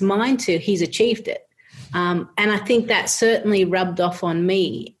set his mind to, he's achieved it. And I think that certainly rubbed off on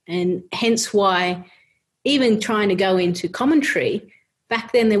me. And hence why, even trying to go into commentary,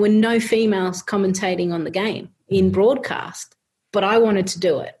 back then there were no females commentating on the game in broadcast, but I wanted to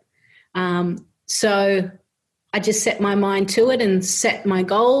do it. So I just set my mind to it and set my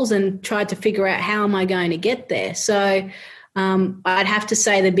goals and tried to figure out how am I going to get there. So I'd have to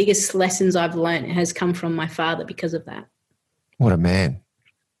say the biggest lessons I've learned has come from my father because of that. What a man.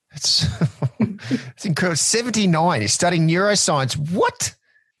 It's incredible. 79. He's studying neuroscience. What?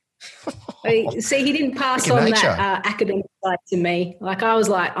 See, he didn't pass on that academic side to me. Like, I was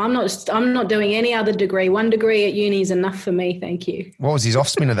like, I'm not doing any other degree. One degree at uni is enough for me. Thank you. What was his off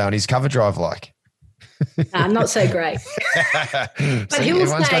spinner though and his cover drive like? Not so great. But he'll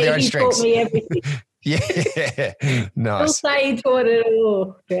say he taught me everything. Yeah, nice. He'll say he taught it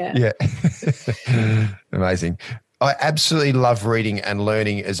all. Yeah. Amazing. I absolutely love reading and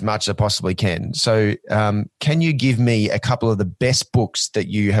learning as much as I possibly can. So can you give me a couple of the best books that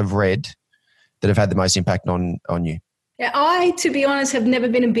you have read that have had the most impact on you? Yeah, I, to be honest, have never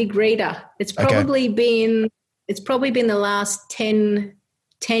been a big reader. It's probably been the last 10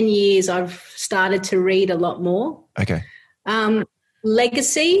 years I've started to read a lot more. Okay.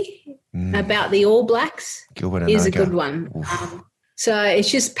 Legacy about the All Blacks is a good one. So it's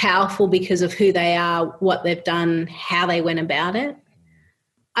just powerful because of who they are, what they've done, how they went about it.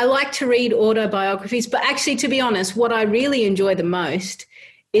 I like to read autobiographies, but actually, to be honest, what I really enjoy the most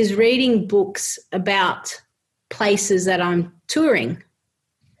is reading books about places that I'm touring.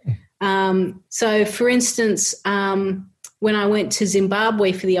 So, for instance, when I went to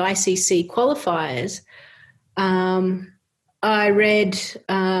Zimbabwe for the ICC qualifiers, I read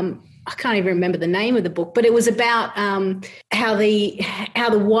I can't even remember the name of the book, but it was about how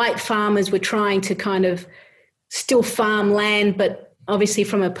the white farmers were trying to kind of still farm land, but obviously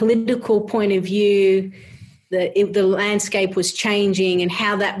from a political point of view, the landscape was changing and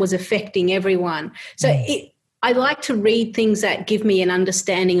how that was affecting everyone. So I like to read things that give me an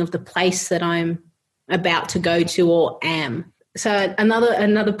understanding of the place that I'm about to go to or am. So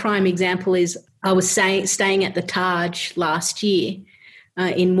another prime example is I was staying at the Taj last year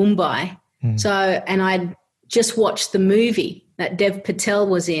in Mumbai. So, and I'd just watched the movie that Dev Patel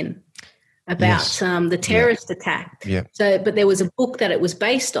was in. about the terrorist attack. Yeah. So, but there was a book that it was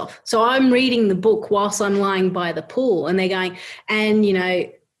based off. So I'm reading the book whilst I'm lying by the pool, and they're going, and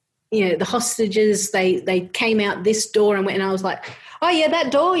the hostages, they came out this door and went, and I was like, oh yeah,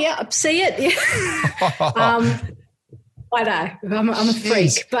 that door, yeah, I see it. Yeah. I know, I'm a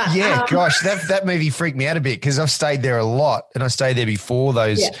freak, but gosh, that movie freaked me out a bit because I've stayed there a lot, and I stayed there before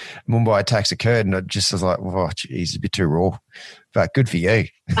those Mumbai attacks occurred, and I just was like, oh, geez, a bit too raw, but good for you.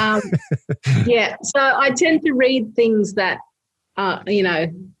 So I tend to read things that, that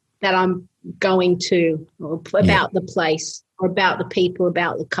I'm going to, or about the place, or about the people,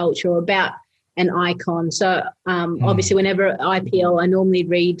 about the culture, or about an icon. So obviously, whenever IPL, I normally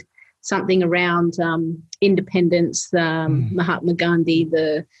read something around independence, Mahatma Gandhi,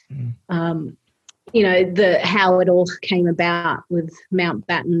 how it all came about with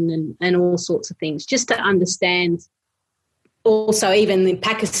Mountbatten and all sorts of things, just to understand also even the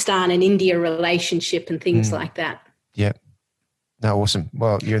Pakistan and India relationship and things like that. Yeah. No, awesome.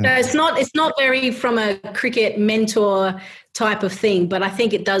 Well, it's not very from a cricket mentor type of thing, but I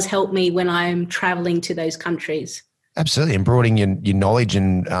think it does help me when I'm traveling to those countries. Absolutely, and broadening your knowledge,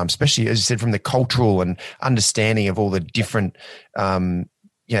 and especially, as you said, from the cultural and understanding of all the different,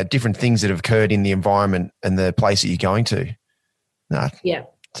 different things that have occurred in the environment and the place that you're going to.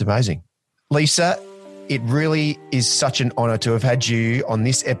 It's amazing. Lisa, it really is such an honour to have had you on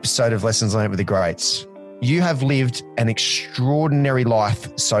this episode of Lessons Learned with the Greats. You have lived an extraordinary life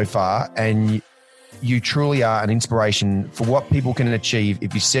so far, and you truly are an inspiration for what people can achieve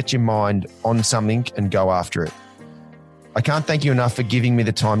if you set your mind on something and go after it. I can't thank you enough for giving me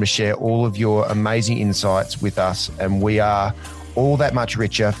the time to share all of your amazing insights with us, and we are all that much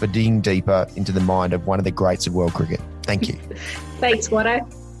richer for digging deeper into the mind of one of the greats of world cricket. Thank you. Thanks, Watto.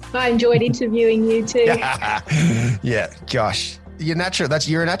 I enjoyed interviewing you too. Yeah, gosh. You're a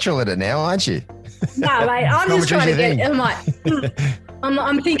natural at it now, aren't you? No, mate, I'm just trying to get it.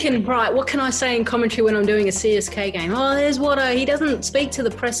 I'm thinking, right, what can I say in commentary when I'm doing a CSK game? Oh, there's Watto. He doesn't speak to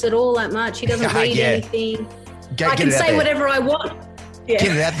the press at all that much. He doesn't read anything. I can say whatever I want. Yeah.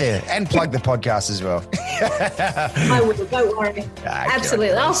 Get it out there and plug the podcast as well. I will, don't worry.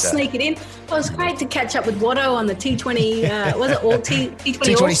 Absolutely. I'll sneak it in. Well, it's great to catch up with Watto on the T20, was it all T20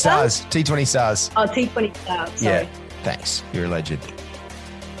 T20 Stars. T20 Stars. Oh, T20 Stars. Sorry. Yeah, thanks. You're a legend.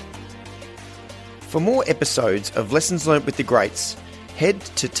 For more episodes of Lessons Learnt with the Greats, head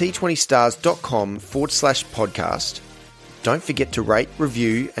to t20stars.com/podcast. Don't forget to rate,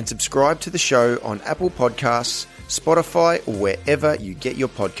 review, and subscribe to the show on Apple Podcasts, Spotify, or wherever you get your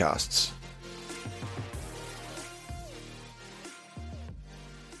podcasts.